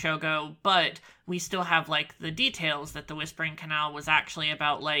we're not Shogo, but we still have like the details that the Whispering Canal was actually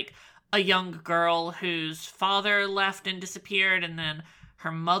about like a young girl whose father left and disappeared, and then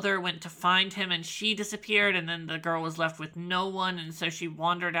her mother went to find him and she disappeared, and then the girl was left with no one, and so she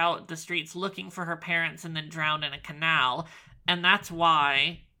wandered out the streets looking for her parents and then drowned in a canal. And that's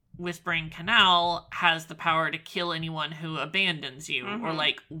why Whispering Canal has the power to kill anyone who abandons you or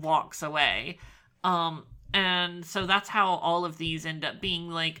like walks away. And so that's how all of these end up being.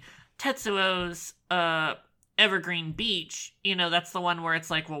 Like Tetsuo's Evergreen Beach, you know, that's the one where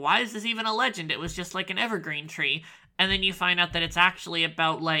it's like, well, why is this even a legend? It was just like an evergreen tree. And then you find out that it's actually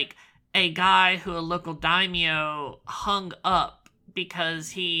about, like, a guy who a local daimyo hung up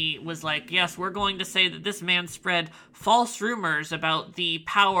because he was like, yes, we're going to say that this man spread false rumors about the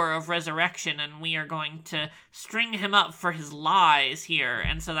power of resurrection, and we are going to string him up for his lies here.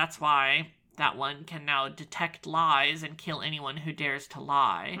 And so that's why that one can now detect lies and kill anyone who dares to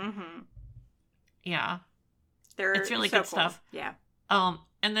lie. Yeah. It's really so good cool stuff. Yeah.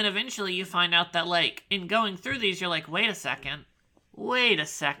 And then eventually you find out that, like, in going through these, you're like, wait a second.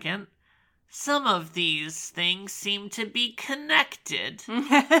 Some of these things seem to be connected.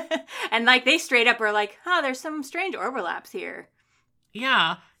 And, like, they straight up were like, there's some strange overlaps here.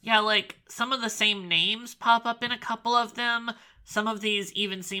 Yeah, like, some of the same names pop up in a couple of them. Some of these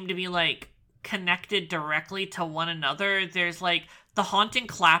even seem to be, like, connected directly to one another. There's, like, the Haunting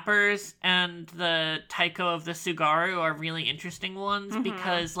Clappers and the Taiko of the Tsugaru are really interesting ones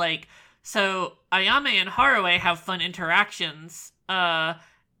because, like, so Ayame and Haruo have fun interactions, and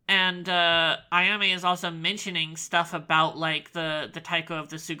Ayame is also mentioning stuff about, like, the Taiko of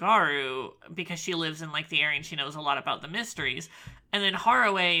the Tsugaru because she lives in, like, the area and she knows a lot about the mysteries. And then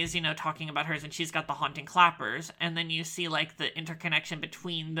Haruo is, you know, talking about hers, and she's got the Haunting Clappers. And then you see, like, the interconnection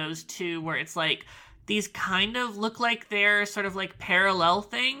between those two where it's, like, these kind of look like they're sort of, like, parallel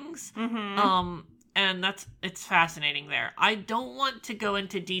things. And it's fascinating there. I don't want to go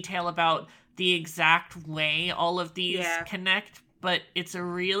into detail about the exact way all of these connect, but it's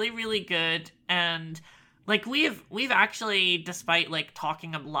really, really good. And, like, we've actually, despite, like,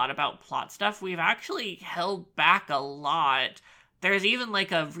 talking a lot about plot stuff, we've actually held back a lot. There's even,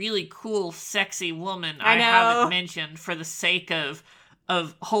 like, a really cool, sexy woman I haven't mentioned for the sake of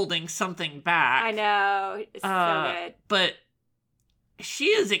holding something back. I know. It's so good. But she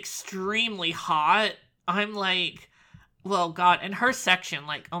is extremely hot. I'm like, well, God. And her section,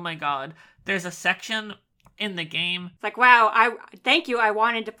 like, oh my God. There's a section in the game. It's like, wow, thank you. I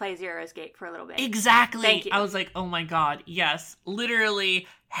wanted to play Zero Escape for a little bit. Exactly. Thank you. I was like, oh my God, yes. Literally,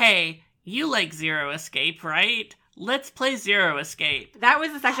 hey, you like Zero Escape, right? Let's play Zero Escape. That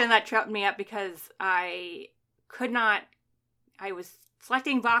was the section that tripped me up because I was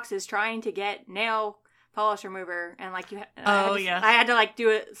selecting boxes trying to get nail polish remover, and like I had to like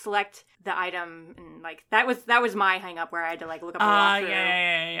select the item, and like that was my hang up where I had to like look up a walkthrough.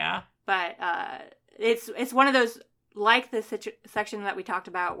 Yeah. But it's one of those, like the section that we talked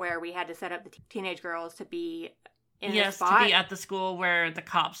about where we had to set up the teenage girls to be in a spot. To be at the school where the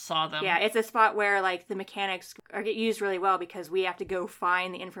cops saw them. Yeah, it's a spot where like the mechanics get used really well because we have to go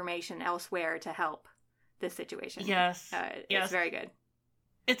find the information elsewhere to help this situation. Yes. It's very good.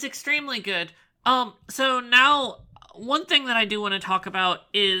 It's extremely good. So now, one thing that I do want to talk about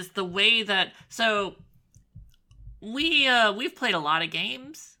is the way that, so we've played a lot of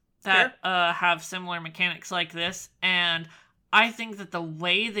games that have similar mechanics like this, and I think that the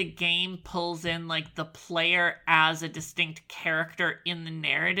way the game pulls in, like, the player as a distinct character in the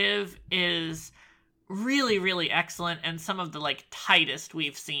narrative is really, really excellent, and some of the, like, tightest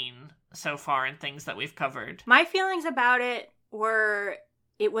we've seen so far in things that we've covered. My feelings about it were,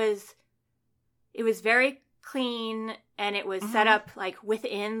 it was very clean, and it was set up, like,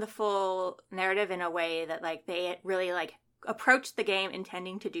 within the full narrative in a way that, like, they really, like, approached the game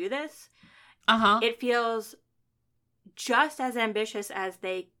intending to do this. It feels just as ambitious as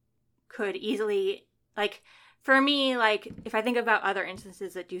they could easily, like, for me, like, if I think about other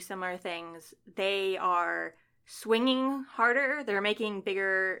instances that do similar things, they are swinging harder, they're making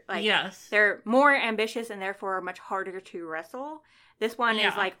bigger, like, they're more ambitious and therefore much harder to wrestle. This one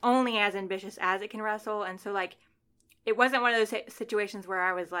is, like, only as ambitious as it can wrestle, and so, like, it wasn't one of those situations where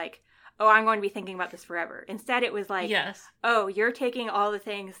I was like, oh, I'm going to be thinking about this forever. Instead, it was like, oh, you're taking all the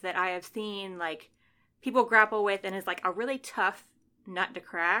things that I have seen, like, people grapple with, and is, like, a really tough nut to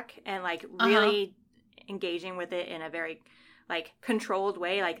crack, and, like, really engaging with it in a very, like, controlled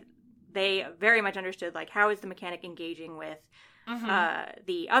way. Like, they very much understood, like, how is the mechanic engaging with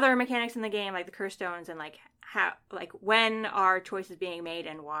the other mechanics in the game, like the curse stones, and, like, how, like, when are choices being made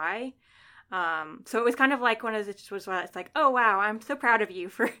and why. So it was kind of like one of those, it's like, oh, wow, I'm so proud of you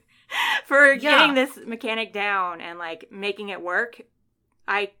for getting this mechanic down and, like, making it work.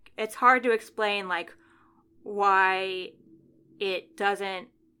 It's hard to explain, like, why it doesn't,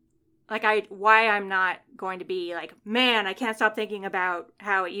 like, why I'm not going to be like, man, I can't stop thinking about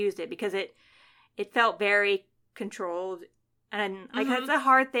how it used it, because it felt very controlled. And like that's a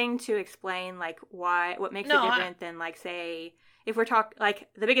hard thing to explain, like what makes it different than, like, say, if we're talking, like,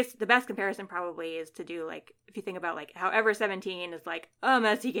 the best comparison probably is to do, like, if you think about, like, how Ever 17 is like a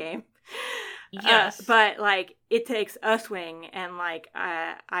messy game. Yes. But like it takes a swing, and like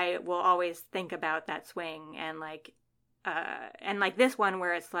I will always think about that swing, and like this one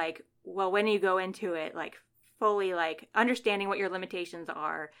where it's like, well, when you go into it, like, fully, like, understanding what your limitations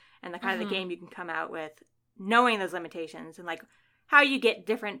are and the kind of the game you can come out with, knowing those limitations, and like how you get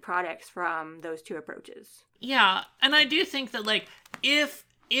different products from those two approaches. Yeah, and I do think that, like, if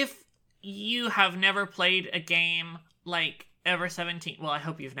you have never played a game like Ever 17, well, I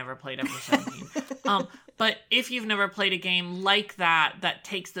hope you've never played Ever 17, but if you've never played a game like that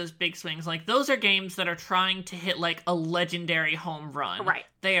takes those big swings, like, those are games that are trying to hit, like, a legendary home run. Right.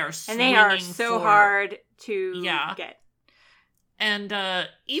 They are swinging, and they are so hard to get. And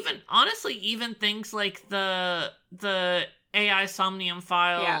even things like the AI Somnium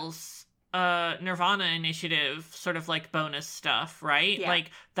Files Nirvana initiative sort of, like, bonus stuff, right? Yeah.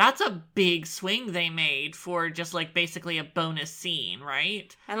 Like, that's a big swing they made for just, like, basically a bonus scene,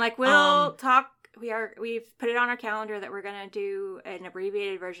 right? And, like, we'll talk, we've put it on our calendar that we're gonna do an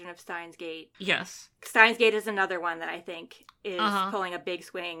abbreviated version of Steins Gate. Yes. Steins Gate is another one that I think is pulling a big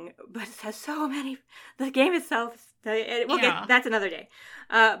swing, but it has so many, the game itself, that's another day.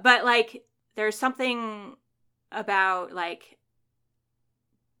 But, like, there's something about, like,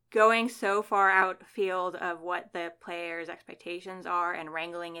 going so far outfield of what the player's expectations are and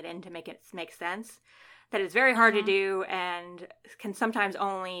wrangling it in to make it make sense that it's very hard to do and can sometimes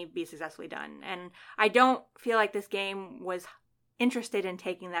only be successfully done. And I don't feel like this game was interested in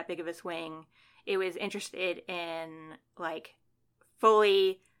taking that big of a swing. It was interested in, like,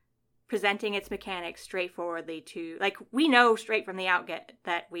 fully presenting its mechanics straightforwardly to, like, we know straight from the outget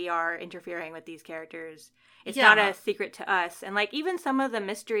that we are interfering with these characters. It's not a secret to us. And, like, even some of the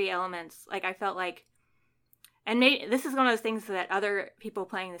mystery elements, like, I felt like, and maybe this is one of those things that other people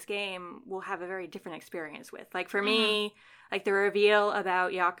playing this game will have a very different experience with. Like, for me, like, the reveal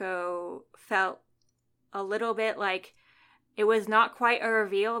about Yako felt a little bit like it was not quite a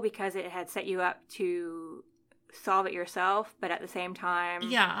reveal because it had set you up to solve it yourself, but at the same time,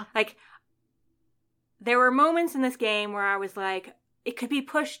 like, there were moments in this game where I was like, it could be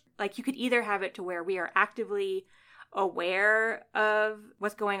pushed, like, you could either have it to where we are actively aware of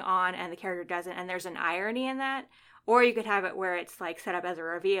what's going on and the character doesn't, and there's an irony in that, or you could have it where it's, like, set up as a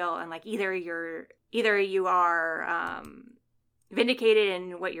reveal, and, like, either you are vindicated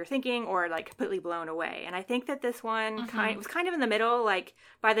in what you're thinking, or, like, completely blown away. And I think that this one was kind of in the middle. Like,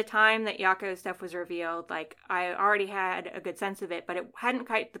 by the time that Yako's stuff was revealed, like, I already had a good sense of it, but it hadn't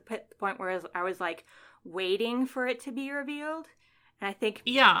quite the point where I was like waiting for it to be revealed. And I think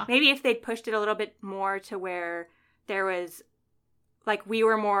maybe if they'd pushed it a little bit more to where there was, like, we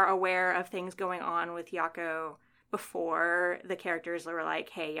were more aware of things going on with Yako before the characters were like,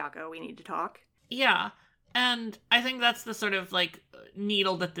 hey, Yako, we need to talk. Yeah. And I think that's the sort of, like,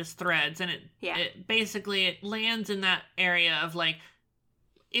 needle that this threads. And it basically, it lands in that area of, like,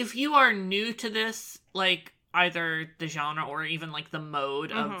 if you are new to this, like, either the genre or even, like, the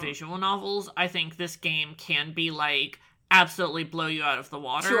mode of visual novels, I think this game can be, like, absolutely blow you out of the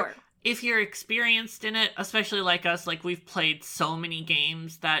water. Sure. If you're experienced in it, especially like us, like, we've played so many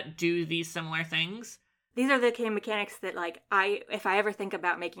games that do these similar things. These are the game mechanics that, like, if I ever think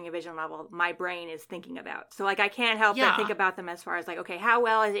about making a visual novel, my brain is thinking about. So, like, I can't help but think about them as far as, like, okay, how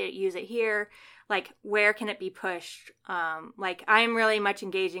well is it use it here? Like, where can it be pushed? Like, I'm really much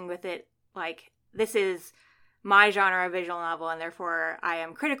engaging with it. Like, this is my genre of visual novel, and therefore I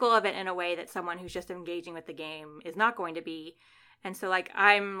am critical of it in a way that someone who's just engaging with the game is not going to be. And so, like,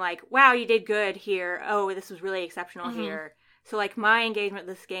 I'm like, wow, you did good here. Oh, this was really exceptional here. So, like, my engagement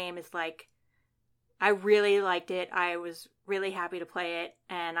with this game is, like, I really liked it. I was really happy to play it.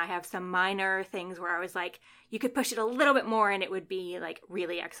 And I have some minor things where I was like, you could push it a little bit more and it would be, like,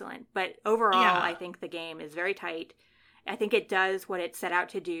 really excellent. But overall, I think the game is very tight. I think it does what it set out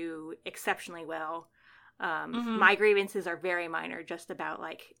to do exceptionally well. My grievances are very minor, just about,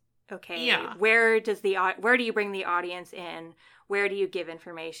 like, okay, where do you bring the audience in? Where do you give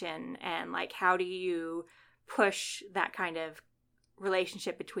information? And, like, how do you push that kind of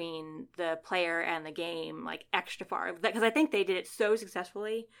relationship between the player and the game, like, extra far? Because I think they did it so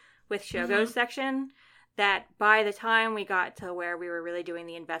successfully with Shogo's section that by the time we got to where we were really doing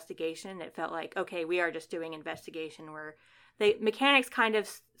the investigation, it felt like, okay, we are just doing investigation, where the mechanics kind of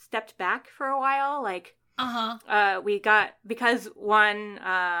stepped back for a while. Like, We got, because one,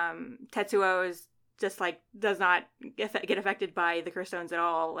 Tetsuo is just like does not get affected by the curse stones at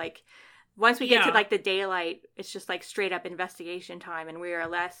all. Like once we get to like the daylight, it's just like straight up investigation time, and we are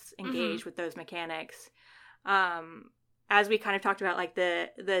less engaged with those mechanics. As we kind of talked about, like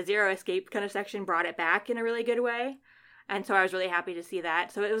the zero escape kind of section brought it back in a really good way, and so I was really happy to see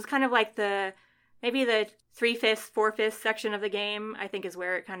that. So it was kind of like maybe the 3/5, 4/5 section of the game, I think, is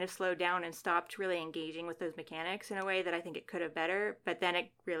where it kind of slowed down and stopped really engaging with those mechanics in a way that I think it could have better. But then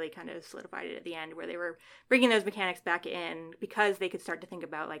it really kind of solidified it at the end, where they were bringing those mechanics back in because they could start to think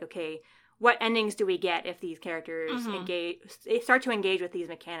about, like, okay, what endings do we get if these characters start to engage with these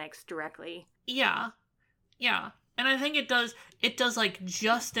mechanics directly? Yeah. And I think it does like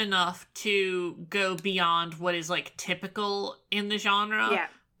just enough to go beyond what is like typical in the genre. Yeah.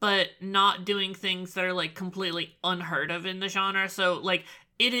 But not doing things that are like completely unheard of in the genre. So like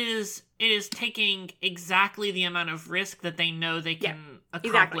it is taking exactly the amount of risk that they know they can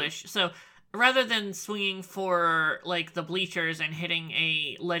accomplish. Exactly. So rather than swinging for like the bleachers and hitting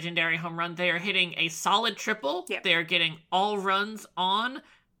a legendary home run, they are hitting a solid triple. Yep. They are getting all runs on,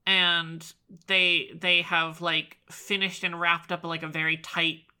 and they have like finished and wrapped up like a very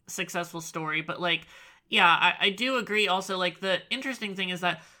tight, successful story. But like, yeah, I do agree also, like, the interesting thing is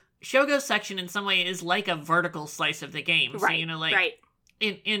that Shogo's section in some way is like a vertical slice of the game. Right, so, you know, like,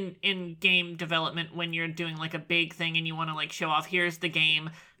 in game development, when you're doing, like, a big thing and you want to, like, show off, here's the game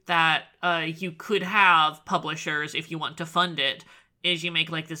that you could have publishers, if you want to fund it, is you make,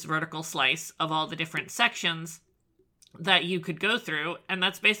 like, this vertical slice of all the different sections that you could go through, and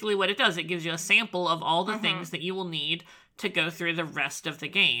that's basically what it does. It gives you a sample of all the things that you will need to go through the rest of the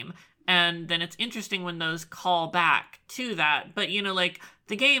game. And then it's interesting when those call back to that. But, you know, like,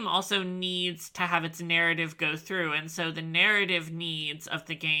 the game also needs to have its narrative go through. And so the narrative needs of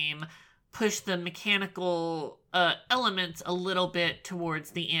the game push the mechanical elements a little bit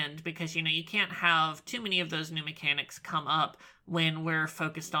towards the end. Because, you know, you can't have too many of those new mechanics come up when we're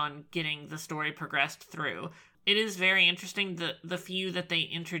focused on getting the story progressed through. It is very interesting, the few that they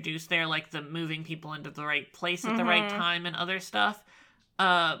introduced there, like the moving people into the right place at the right time and other stuff.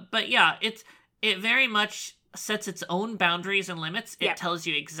 But yeah, it very much sets its own boundaries and limits. It tells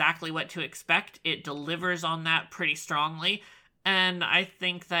you exactly what to expect. It delivers on that pretty strongly. And I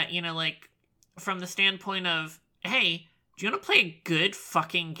think that, you know, like, from the standpoint of, hey, do you want to play a good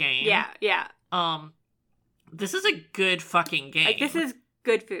fucking game? Yeah. This is a good fucking game. Like, this is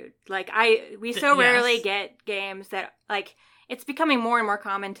good food. Like, we so rarely get games that, like, it's becoming more and more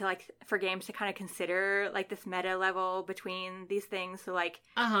common to, like, for games to kind of consider, like, this meta level between these things. So, like,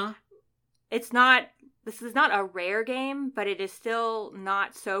 this is not a rare game, but it is still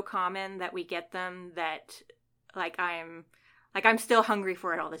not so common that we get them that, like, I'm still hungry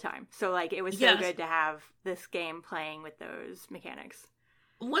for it all the time. So, like, it was so good to have this game playing with those mechanics.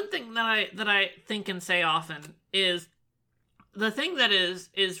 One thing that I think and say often is, the thing that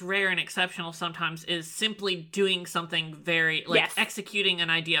is rare and exceptional sometimes is simply doing something very, like, executing an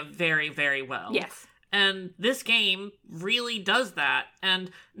idea very, very well. Yes. And this game really does that.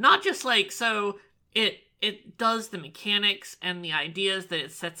 And not just, like, so it does the mechanics and the ideas that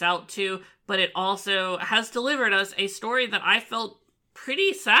it sets out to, but it also has delivered us a story that I felt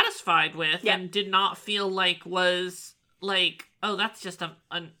pretty satisfied with and did not feel like was, like, oh, that's just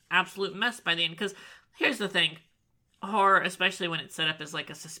an absolute mess by the end. Because here's the thing. Horror, especially when it's set up as like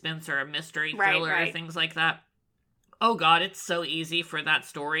a suspense or a mystery thriller or things like that. Oh god, it's so easy for that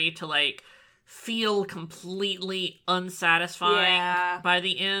story to, like, feel completely unsatisfying by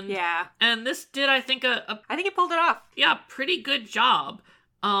the end. Yeah. And this did, I think, I think it pulled it off. Yeah, pretty good job.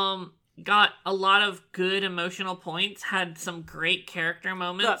 Got a lot of good emotional points, had some great character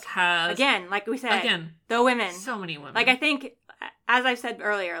moments. Look, again, like we said, the women. So many women. Like, I think, as I said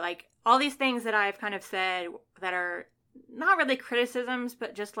earlier, like, all these things that I've kind of said that are not really criticisms,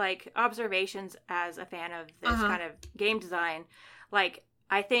 but just, like, observations as a fan of this kind of game design. Like,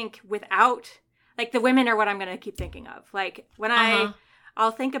 I think without, like, the women are what I'm going to keep thinking of. Like, when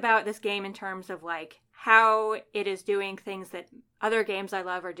I'll think about this game in terms of, like, how it is doing things that other games I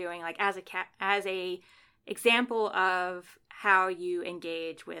love are doing, like, as a example of how you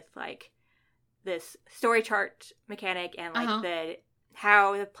engage with, like, this story chart mechanic and, like,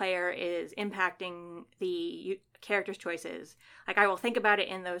 how the player is impacting the character's choices. Like, I will think about it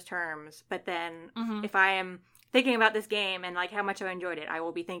in those terms, but then if I am thinking about this game and, like, how much I enjoyed it, I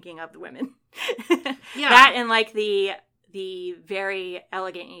will be thinking of the women. That and, like, the very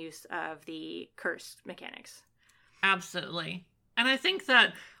elegant use of the curse mechanics. Absolutely. And I think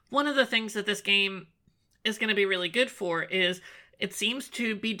that one of the things that this game is going to be really good for is it seems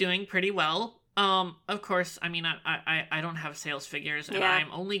to be doing pretty well Of course, I mean, I don't have sales figures, and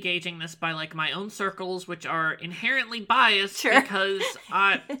I'm only gauging this by, like, my own circles, which are inherently biased, because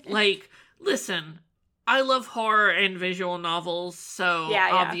listen, I love horror and visual novels, so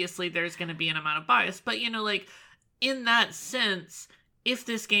obviously there's going to be an amount of bias, but, like, in that sense, if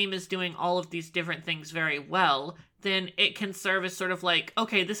this game is doing all of these different things very well, then it can serve as sort of like,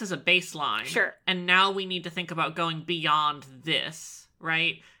 okay, this is a baseline. Sure. And now we need to think about going beyond this,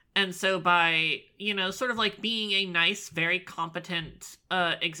 right? And so by, sort of like being a nice, very competent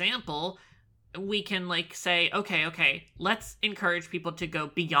example, we can like say, okay, let's encourage people to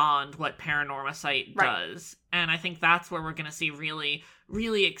go beyond what Paranormasight does. And I think that's where we're going to see really,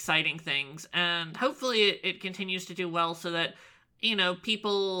 really exciting things. And hopefully it continues to do well so that,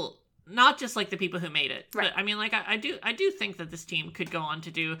 people, not just like the people who made it, but I mean, like, I do think that this team could go on to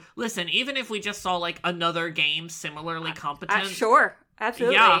do, listen, even if we just saw like another game similarly competent. Sure.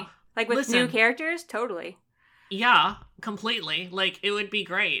 Absolutely. Yeah. Like with new characters? Totally. Yeah, completely. Like, it would be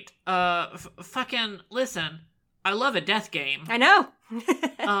great. Fucking, listen, I love a death game. I know.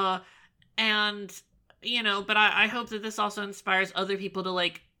 And, but I hope that this also inspires other people to,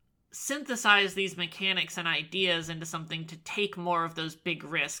 like, synthesize these mechanics and ideas into something to take more of those big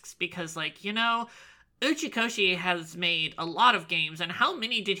risks. Because, like, Uchikoshi has made a lot of games, and how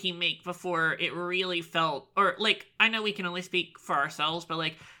many did he make before it really felt, or, like, I know we can only speak for ourselves, but,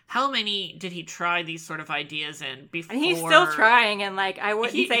 like, how many did he try these sort of ideas in before? And he's still trying, and, like, I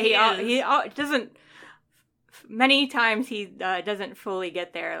wouldn't say he doesn't, many times he doesn't fully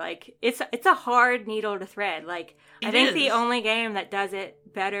get there. Like, it's a hard needle to thread. Like, I think the only game that does it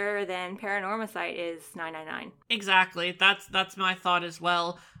better than Paranormasight is 999. Exactly. That's my thought as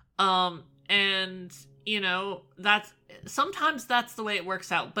well. And sometimes that's the way it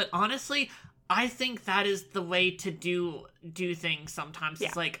works out. But honestly, I think that is the way to do things sometimes. Yeah.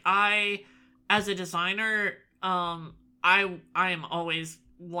 It's like, as a designer, I am always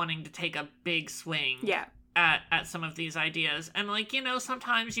wanting to take a big swing at some of these ideas. And, like,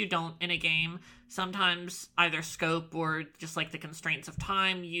 sometimes you don't in a game. Sometimes either scope or just, like, the constraints of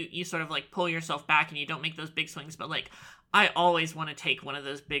time, you sort of, like, pull yourself back and you don't make those big swings. But, like, I always want to take one of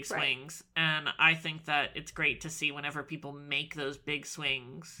those big swings, and I think that it's great to see whenever people make those big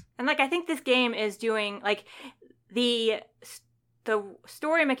swings. And, like, I think this game is doing, like, the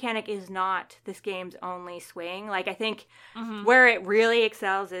story mechanic is not this game's only swing. Like, I think where it really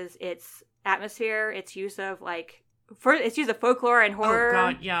excels is its atmosphere, its use of, like, its use of folklore and horror.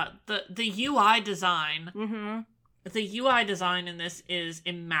 Oh, God, yeah. The UI design... Mm-hmm. The UI design in this is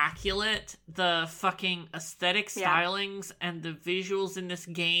immaculate. The fucking aesthetic stylings and the visuals in this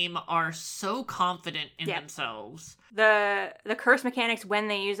game are so confident in themselves. The curse mechanics, when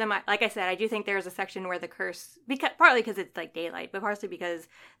they use them, like I said, I do think there's a section where the curse, partly because it's like daylight, but partially because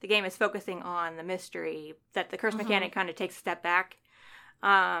the game is focusing on the mystery, that the curse mechanic kind of takes a step back.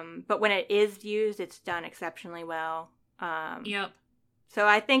 But when it is used, it's done exceptionally well. Yep. So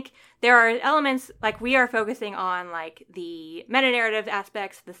I think there are elements, like, we are focusing on, like, the meta-narrative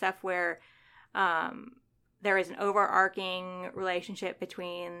aspects, the stuff where there is an overarching relationship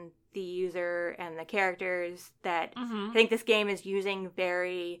between the user and the characters that I think this game is using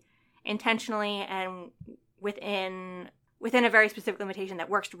very intentionally and within a very specific limitation that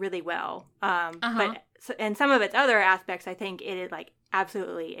works really well. But and some of its other aspects, I think it is, like,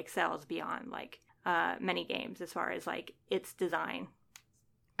 absolutely excels beyond, like, many games as far as, like, its design.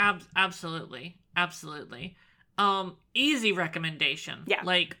 Absolutely. Easy recommendation. Yeah.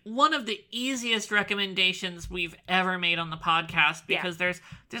 Like, one of the easiest recommendations we've ever made on the podcast, because there's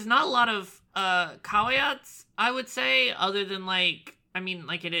not a lot of caveats, I would say, other than, like, I mean,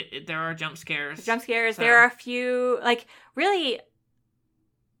 like, there are jump scares. So. There are a few, like, really,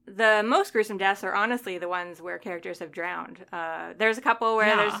 the most gruesome deaths are honestly the ones where characters have drowned. There's a couple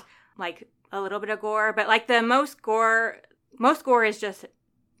where there's, like, a little bit of gore, but, like, the most gore is just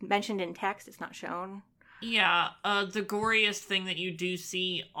mentioned in text. It's not shown. Yeah, the goriest thing that you do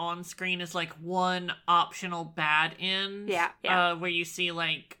see on screen is, like, one optional bad end. Yeah. Where you see,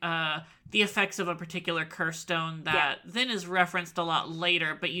 like, the effects of a particular curse stone that then is referenced a lot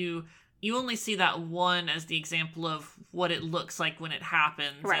later, but you only see that one as the example of what it looks like when it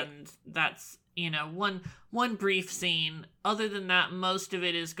happens, and that's, one brief scene. Other than that, most of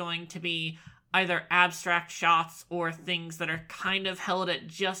it is going to be either abstract shots or things that are kind of held at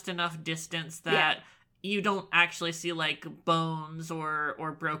just enough distance that you don't actually see, like, bones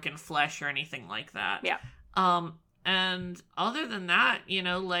or broken flesh or anything like that. Yeah. And other than that,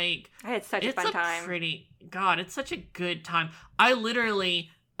 like, I had such a fun time. It's such a good time. I literally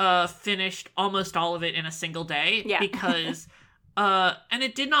finished almost all of it in a single day because And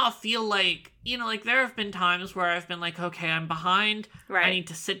it did not feel like, like there have been times where I've been like, okay, I'm behind. Right. I need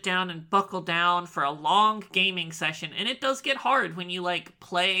to sit down and buckle down for a long gaming session. And it does get hard when you like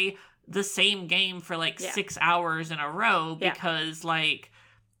play the same game for like 6 hours in a row because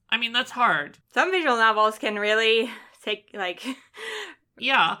that's hard. Some visual novels can really take like...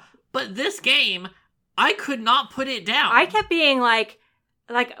 Yeah, but this game, I could not put it down. I kept being like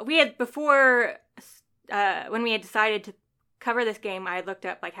we had before, when we had decided to cover this game, I looked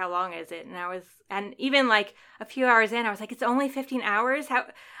up like how long is it, and even like a few hours in, I was like, it's only 15 hours.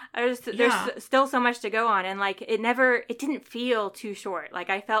 There's still so much to go on, and like it didn't feel too short. Like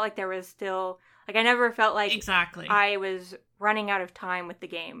I felt like there was still like I never felt like exactly I was running out of time with the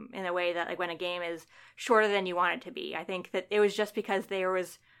game in a way that like when a game is shorter than you want it to be. I think that it was just because there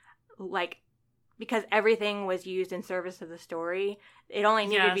was because everything was used in service of the story. It only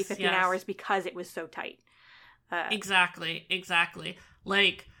needed to be 15 hours because it was so tight. Exactly.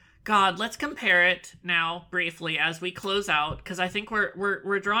 Like, God, let's compare it now briefly as we close out, because I think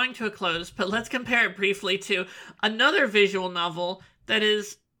we're drawing to a close, but let's compare it briefly to another visual novel that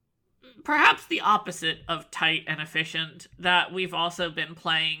is perhaps the opposite of tight and efficient that we've also been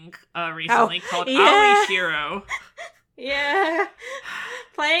playing recently called Aoi Shiro. Yeah.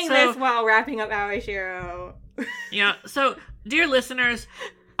 Playing this while wrapping up Aoi Shiro. Yeah, so, dear listeners,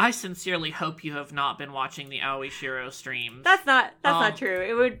 I sincerely hope you have not been watching the Aoi Shiro streams. That's not true.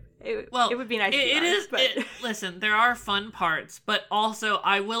 It would be nice. Listen, there are fun parts, but also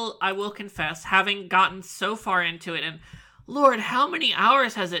I will confess, having gotten so far into it, and Lord, how many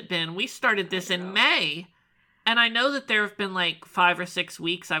hours has it been? We started this in May, and I know that there have been like 5 or 6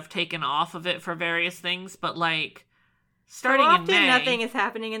 weeks I've taken off of it for various things, but like starting in May, nothing is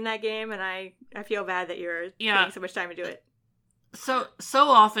happening in that game, and I feel bad that you're taking so much time to do it. So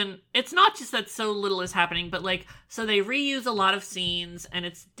often, it's not just that so little is happening, but like, so they reuse a lot of scenes, and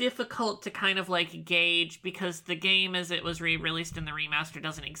it's difficult to kind of like gauge because the game as it was re-released in the remaster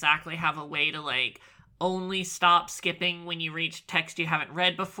doesn't exactly have a way to like only stop skipping when you reach text you haven't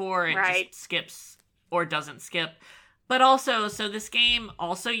read before. It just skips or doesn't skip. But also, so this game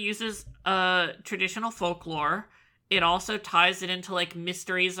also uses traditional folklore. It also ties it into like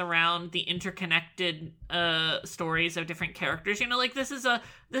mysteries around the interconnected stories of different characters. Like this is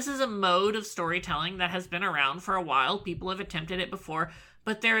a mode of storytelling that has been around for a while. People have attempted it before,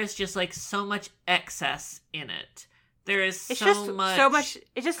 but there is just like so much excess in it. There is so much.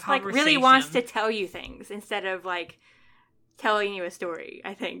 It just like really wants to tell you things instead of like telling you a story,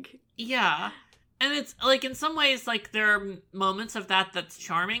 I think. Yeah. And it's, like, in some ways, like, there are moments of that's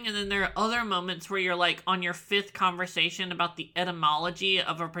charming, and then there are other moments where you're, like, on your 5th conversation about the etymology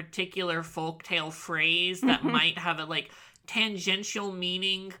of a particular folktale phrase that might have a, like, tangential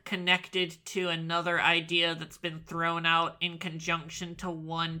meaning connected to another idea that's been thrown out in conjunction to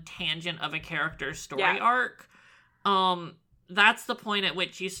one tangent of a character's story arc. That's the point at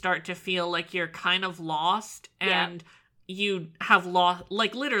which you start to feel like you're kind of lost, and... you have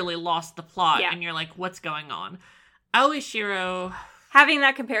literally lost the plot, and you're like, what's going on? Aoi Shiro... Having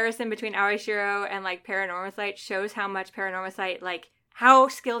that comparison between Aoi Shiro and, like, Paranormasight shows how much Paranormasight, like, how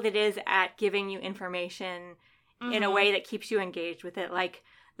skilled it is at giving you information in a way that keeps you engaged with it. Like,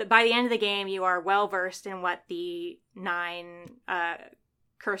 by the end of the game, you are well-versed in what the 9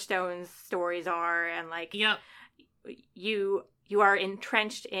 Curstone's stories are, and, like, you are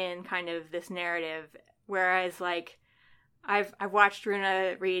entrenched in kind of this narrative, whereas, like, I've watched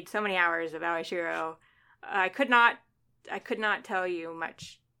Runa read so many hours of Aoi Shiro. I could not tell you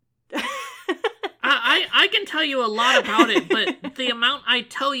much. I can tell you a lot about it, but the amount I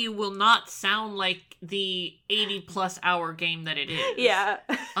tell you will not sound like the 80+ hour game that it is. Yeah.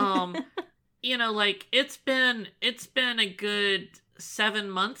 Like it's been a good 7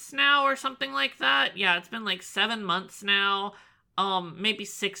 months now or something like that. Yeah, it's been like 7 months now. Maybe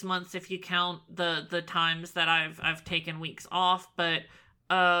 6 months if you count the times that I've taken weeks off, but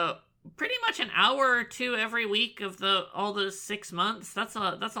pretty much an hour or two every week of all those 6 months. That's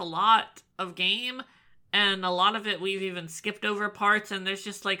a lot of game, and a lot of it we've even skipped over parts, and there's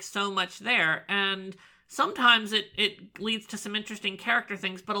just like so much there. And sometimes it leads to some interesting character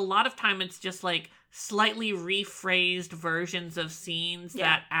things, but a lot of time it's just like slightly rephrased versions of scenes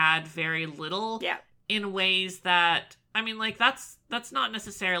that add very little in ways that, I mean, like, that's not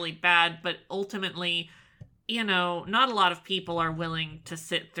necessarily bad, but ultimately, not a lot of people are willing to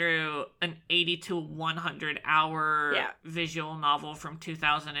sit through an 80 to 100 hour visual novel from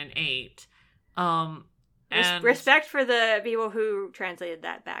 2008. And respect for the people who translated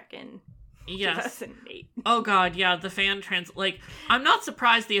that back in Yes. 2008. Oh god, yeah, the I'm not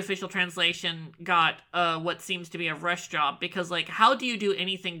surprised the official translation got what seems to be a rush job, because like, how do you do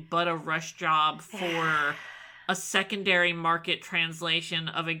anything but a rush job for a secondary market translation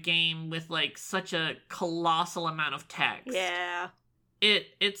of a game with like such a colossal amount of text? Yeah.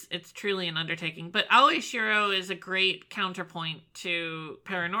 It's truly an undertaking. But Aoi Shiro is a great counterpoint to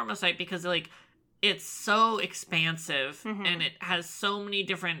Paranormasight, because like, it's so expansive, and it has so many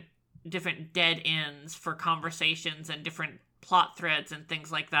different dead ends for conversations and different plot threads and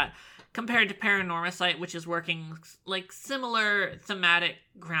things like that, compared to Paranormasight, which is working like similar thematic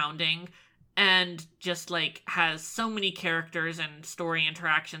grounding and just like has so many characters and story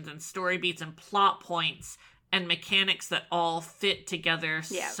interactions and story beats and plot points and mechanics that all fit together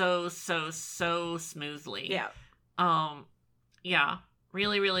so smoothly. Yeah,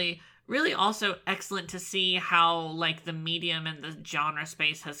 really also excellent to see how like the medium and the genre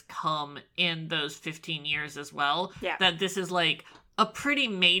space has come in those 15 years as well. Yeah. That this is like a pretty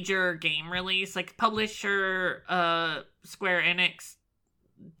major game release. Like, publisher Square Enix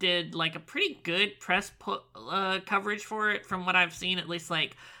did like a pretty good press coverage for it, from what I've seen, at least.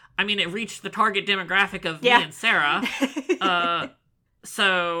 Like, I mean, it reached the target demographic of me and Sarah.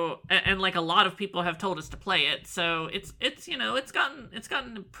 So, and like a lot of people have told us to play it, so it's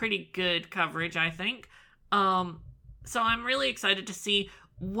gotten pretty good coverage, I think. So I'm really excited to see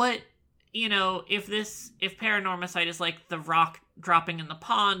what, if Paranormasight is like the rock dropping in the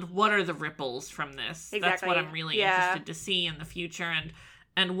pond, what are the ripples from this? Exactly. That's what I'm really interested to see in the future,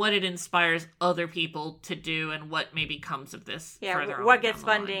 and what it inspires other people to do, and what maybe comes of this. Yeah, what gets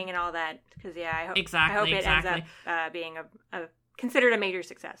funding and all that, because I hope it ends up being a considered a major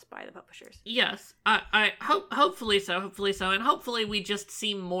success by the publishers. Yes, I hopefully so, and hopefully we just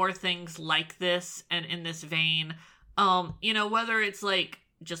see more things like this and in this vein. Whether it's like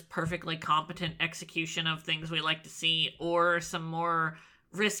just perfectly competent execution of things we like to see, or some more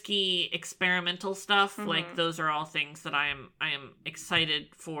risky experimental stuff, like those are all things that I am excited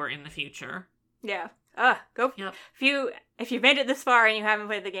for in the future. Yeah. Go. Yep. If you've made it this far and you haven't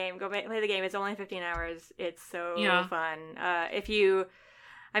played the game, go play the game. It's only 15 hours. It's so fun. If you're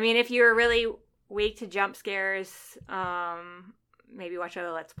really weak to jump scares, maybe watch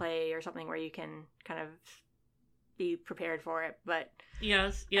a Let's Play or something where you can kind of be prepared for it. But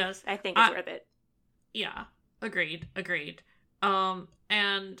yes, I think it's worth it. Yeah, agreed. And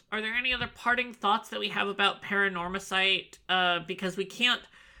are there any other parting thoughts that we have about Paranormasight? Because we can't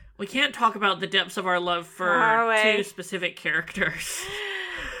talk about the depths of our love for two specific characters.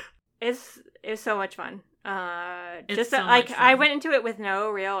 It's so much fun. Fun. I went into it with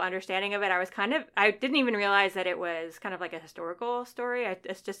no real understanding of it. I didn't even realize that it was kind of like a historical story. I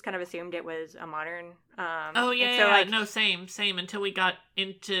just kind of assumed it was a modern. Same. Until we got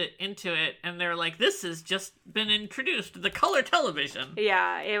into it, and they're like, "This has just been introduced to the color television."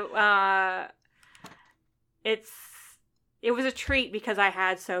 Yeah, it was a treat because I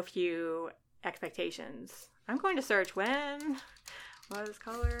had so few expectations. I'm going to search when was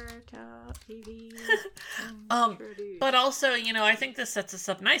color TV but also, I think this sets us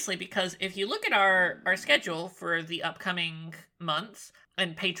up nicely, because if you look at our schedule for the upcoming months,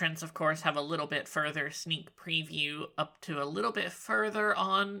 and patrons of course have a little bit further sneak preview up to a little bit further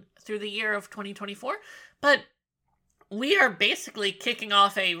on through the year of 2024, but we are basically kicking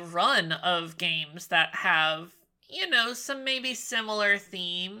off a run of games that have some maybe similar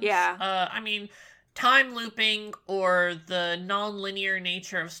themes. Yeah. Time looping or the non-linear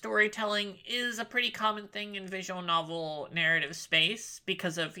nature of storytelling is a pretty common thing in visual novel narrative space,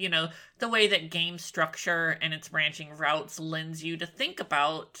 because of, the way that game structure and its branching routes lends you to think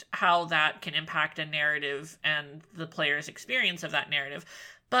about how that can impact a narrative and the player's experience of that narrative.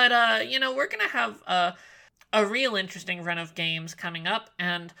 But, we're going to have a real interesting run of games coming up,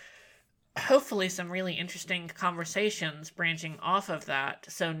 and hopefully some really interesting conversations branching off of that.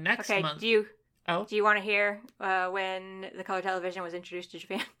 So next month... Do you want to hear when the color television was introduced to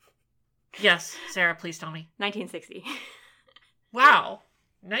Japan? Yes, Sarah, please tell me. 1960. Wow.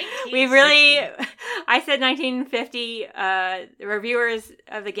 1960. I said 1950. The reviewers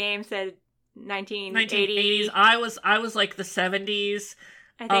of the game said 1980s. I was like the 70s.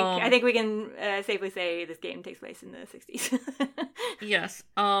 I think we can safely say this game takes place in the 60s. Yes.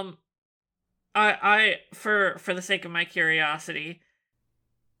 I for the sake of my curiosity,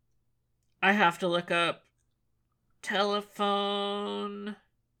 I have to look up telephone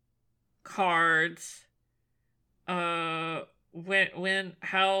cards. What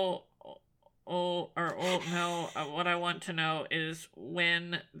I want to know is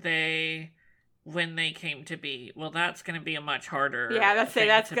when they when they came to be. Well, that's going to be a much harder. Yeah, that's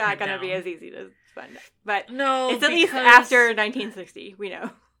not going to be as easy to find. But no, it's at least after 1960. We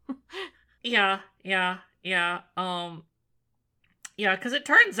know. Yeah. Yeah, because it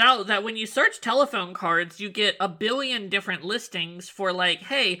turns out that when you search telephone cards, you get a billion different listings for like,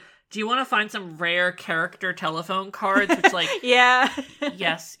 hey, do you want to find some rare character telephone cards? Which, like, yeah,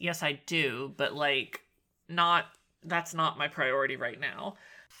 yes, I do, but like, that's not my priority right now.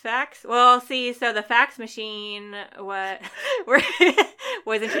 Fax? Well, see, so the fax machine was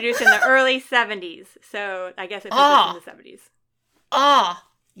introduced in the early 70s, so I guess it was in the 70s.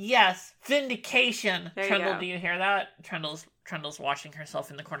 Yes, vindication. There Trundle, you do you hear that? Trundle's washing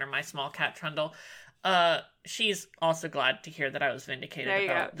herself in the corner. My small cat Trundle. She's also glad to hear that I was vindicated. There you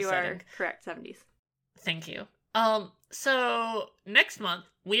about go. The you setting. are correct. 70s. Thank you. So next month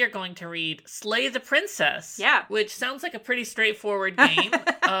we are going to read Slay the Princess. Yeah. Which sounds like a pretty straightforward game.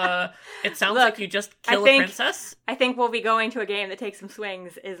 It sounds like you just kill a princess. I think we'll be going to a game that takes some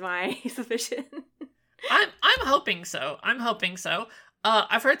swings, is my suspicion. I'm hoping so.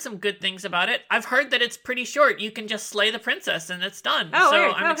 I've heard some good things about it. I've heard that it's pretty short. You can just slay the princess and it's done. Oh, so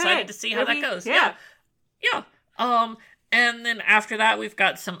weird. I'm excited to see how that goes. Yeah. And then after that, we've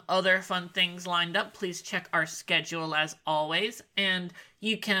got some other fun things lined up. Please check our schedule as always. And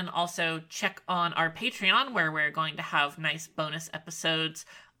you can also check on our Patreon, where we're going to have nice bonus episodes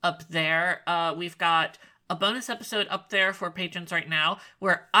up there. We've got a bonus episode up there for patrons right now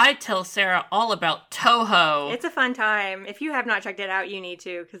where I tell Sarah all about Toho. It's a fun time. If you have not checked it out, you need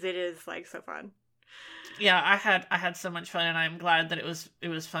to, because it is like so fun. Yeah, I had so much fun, and I'm glad that it was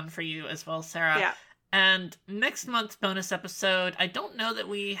fun for you as well, Sarah. Yeah. And next month's bonus episode, I don't know that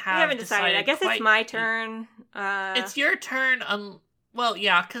we haven't decided. I guess it's my turn. It's your turn. Well,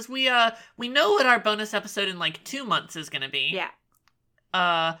 yeah, because we know what our bonus episode in like 2 months is going to be. Yeah.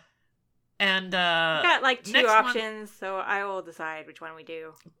 And I've got like 2 options, so I will decide which one we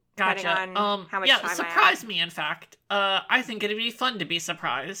do. Gotcha. On how much time surprise me, in fact. I think it'd be fun to be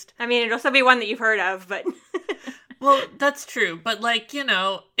surprised. I mean, it'll still be one that you've heard of, but... Well, that's true, but like, you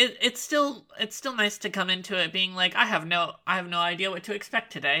know, it's still nice to come into it being like, I have no idea what to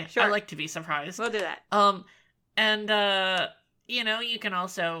expect today. Sure. I like to be surprised. We'll do that. And you know, you can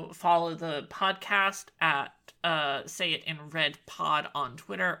also follow the podcast at Say It in Red Pod on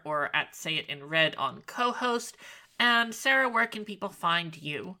Twitter, or at Say It in Red on co-host. And Sarah, where can people find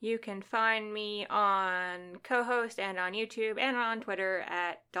you? You can find me on co-host and on YouTube and on Twitter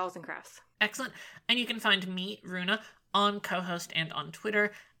at Dolls and Crafts. Excellent. And you can find me, Runa, on co-host and on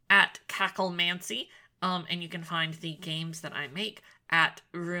Twitter at Cacklemancy. And you can find the games that I make at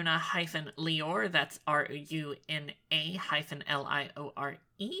Runa-Liore, that's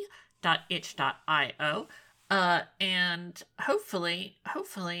RUNA-LIORE.itch.io. And hopefully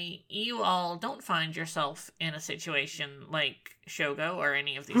you all don't find yourself in a situation like Shogo or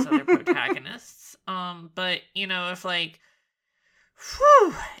any of these other protagonists. But you know, if like,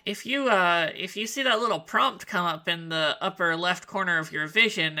 if you see that little prompt come up in the upper left corner of your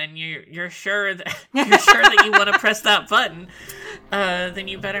vision, and you're sure that you want to press that button, then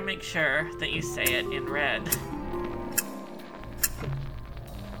you better make sure that you say it in red.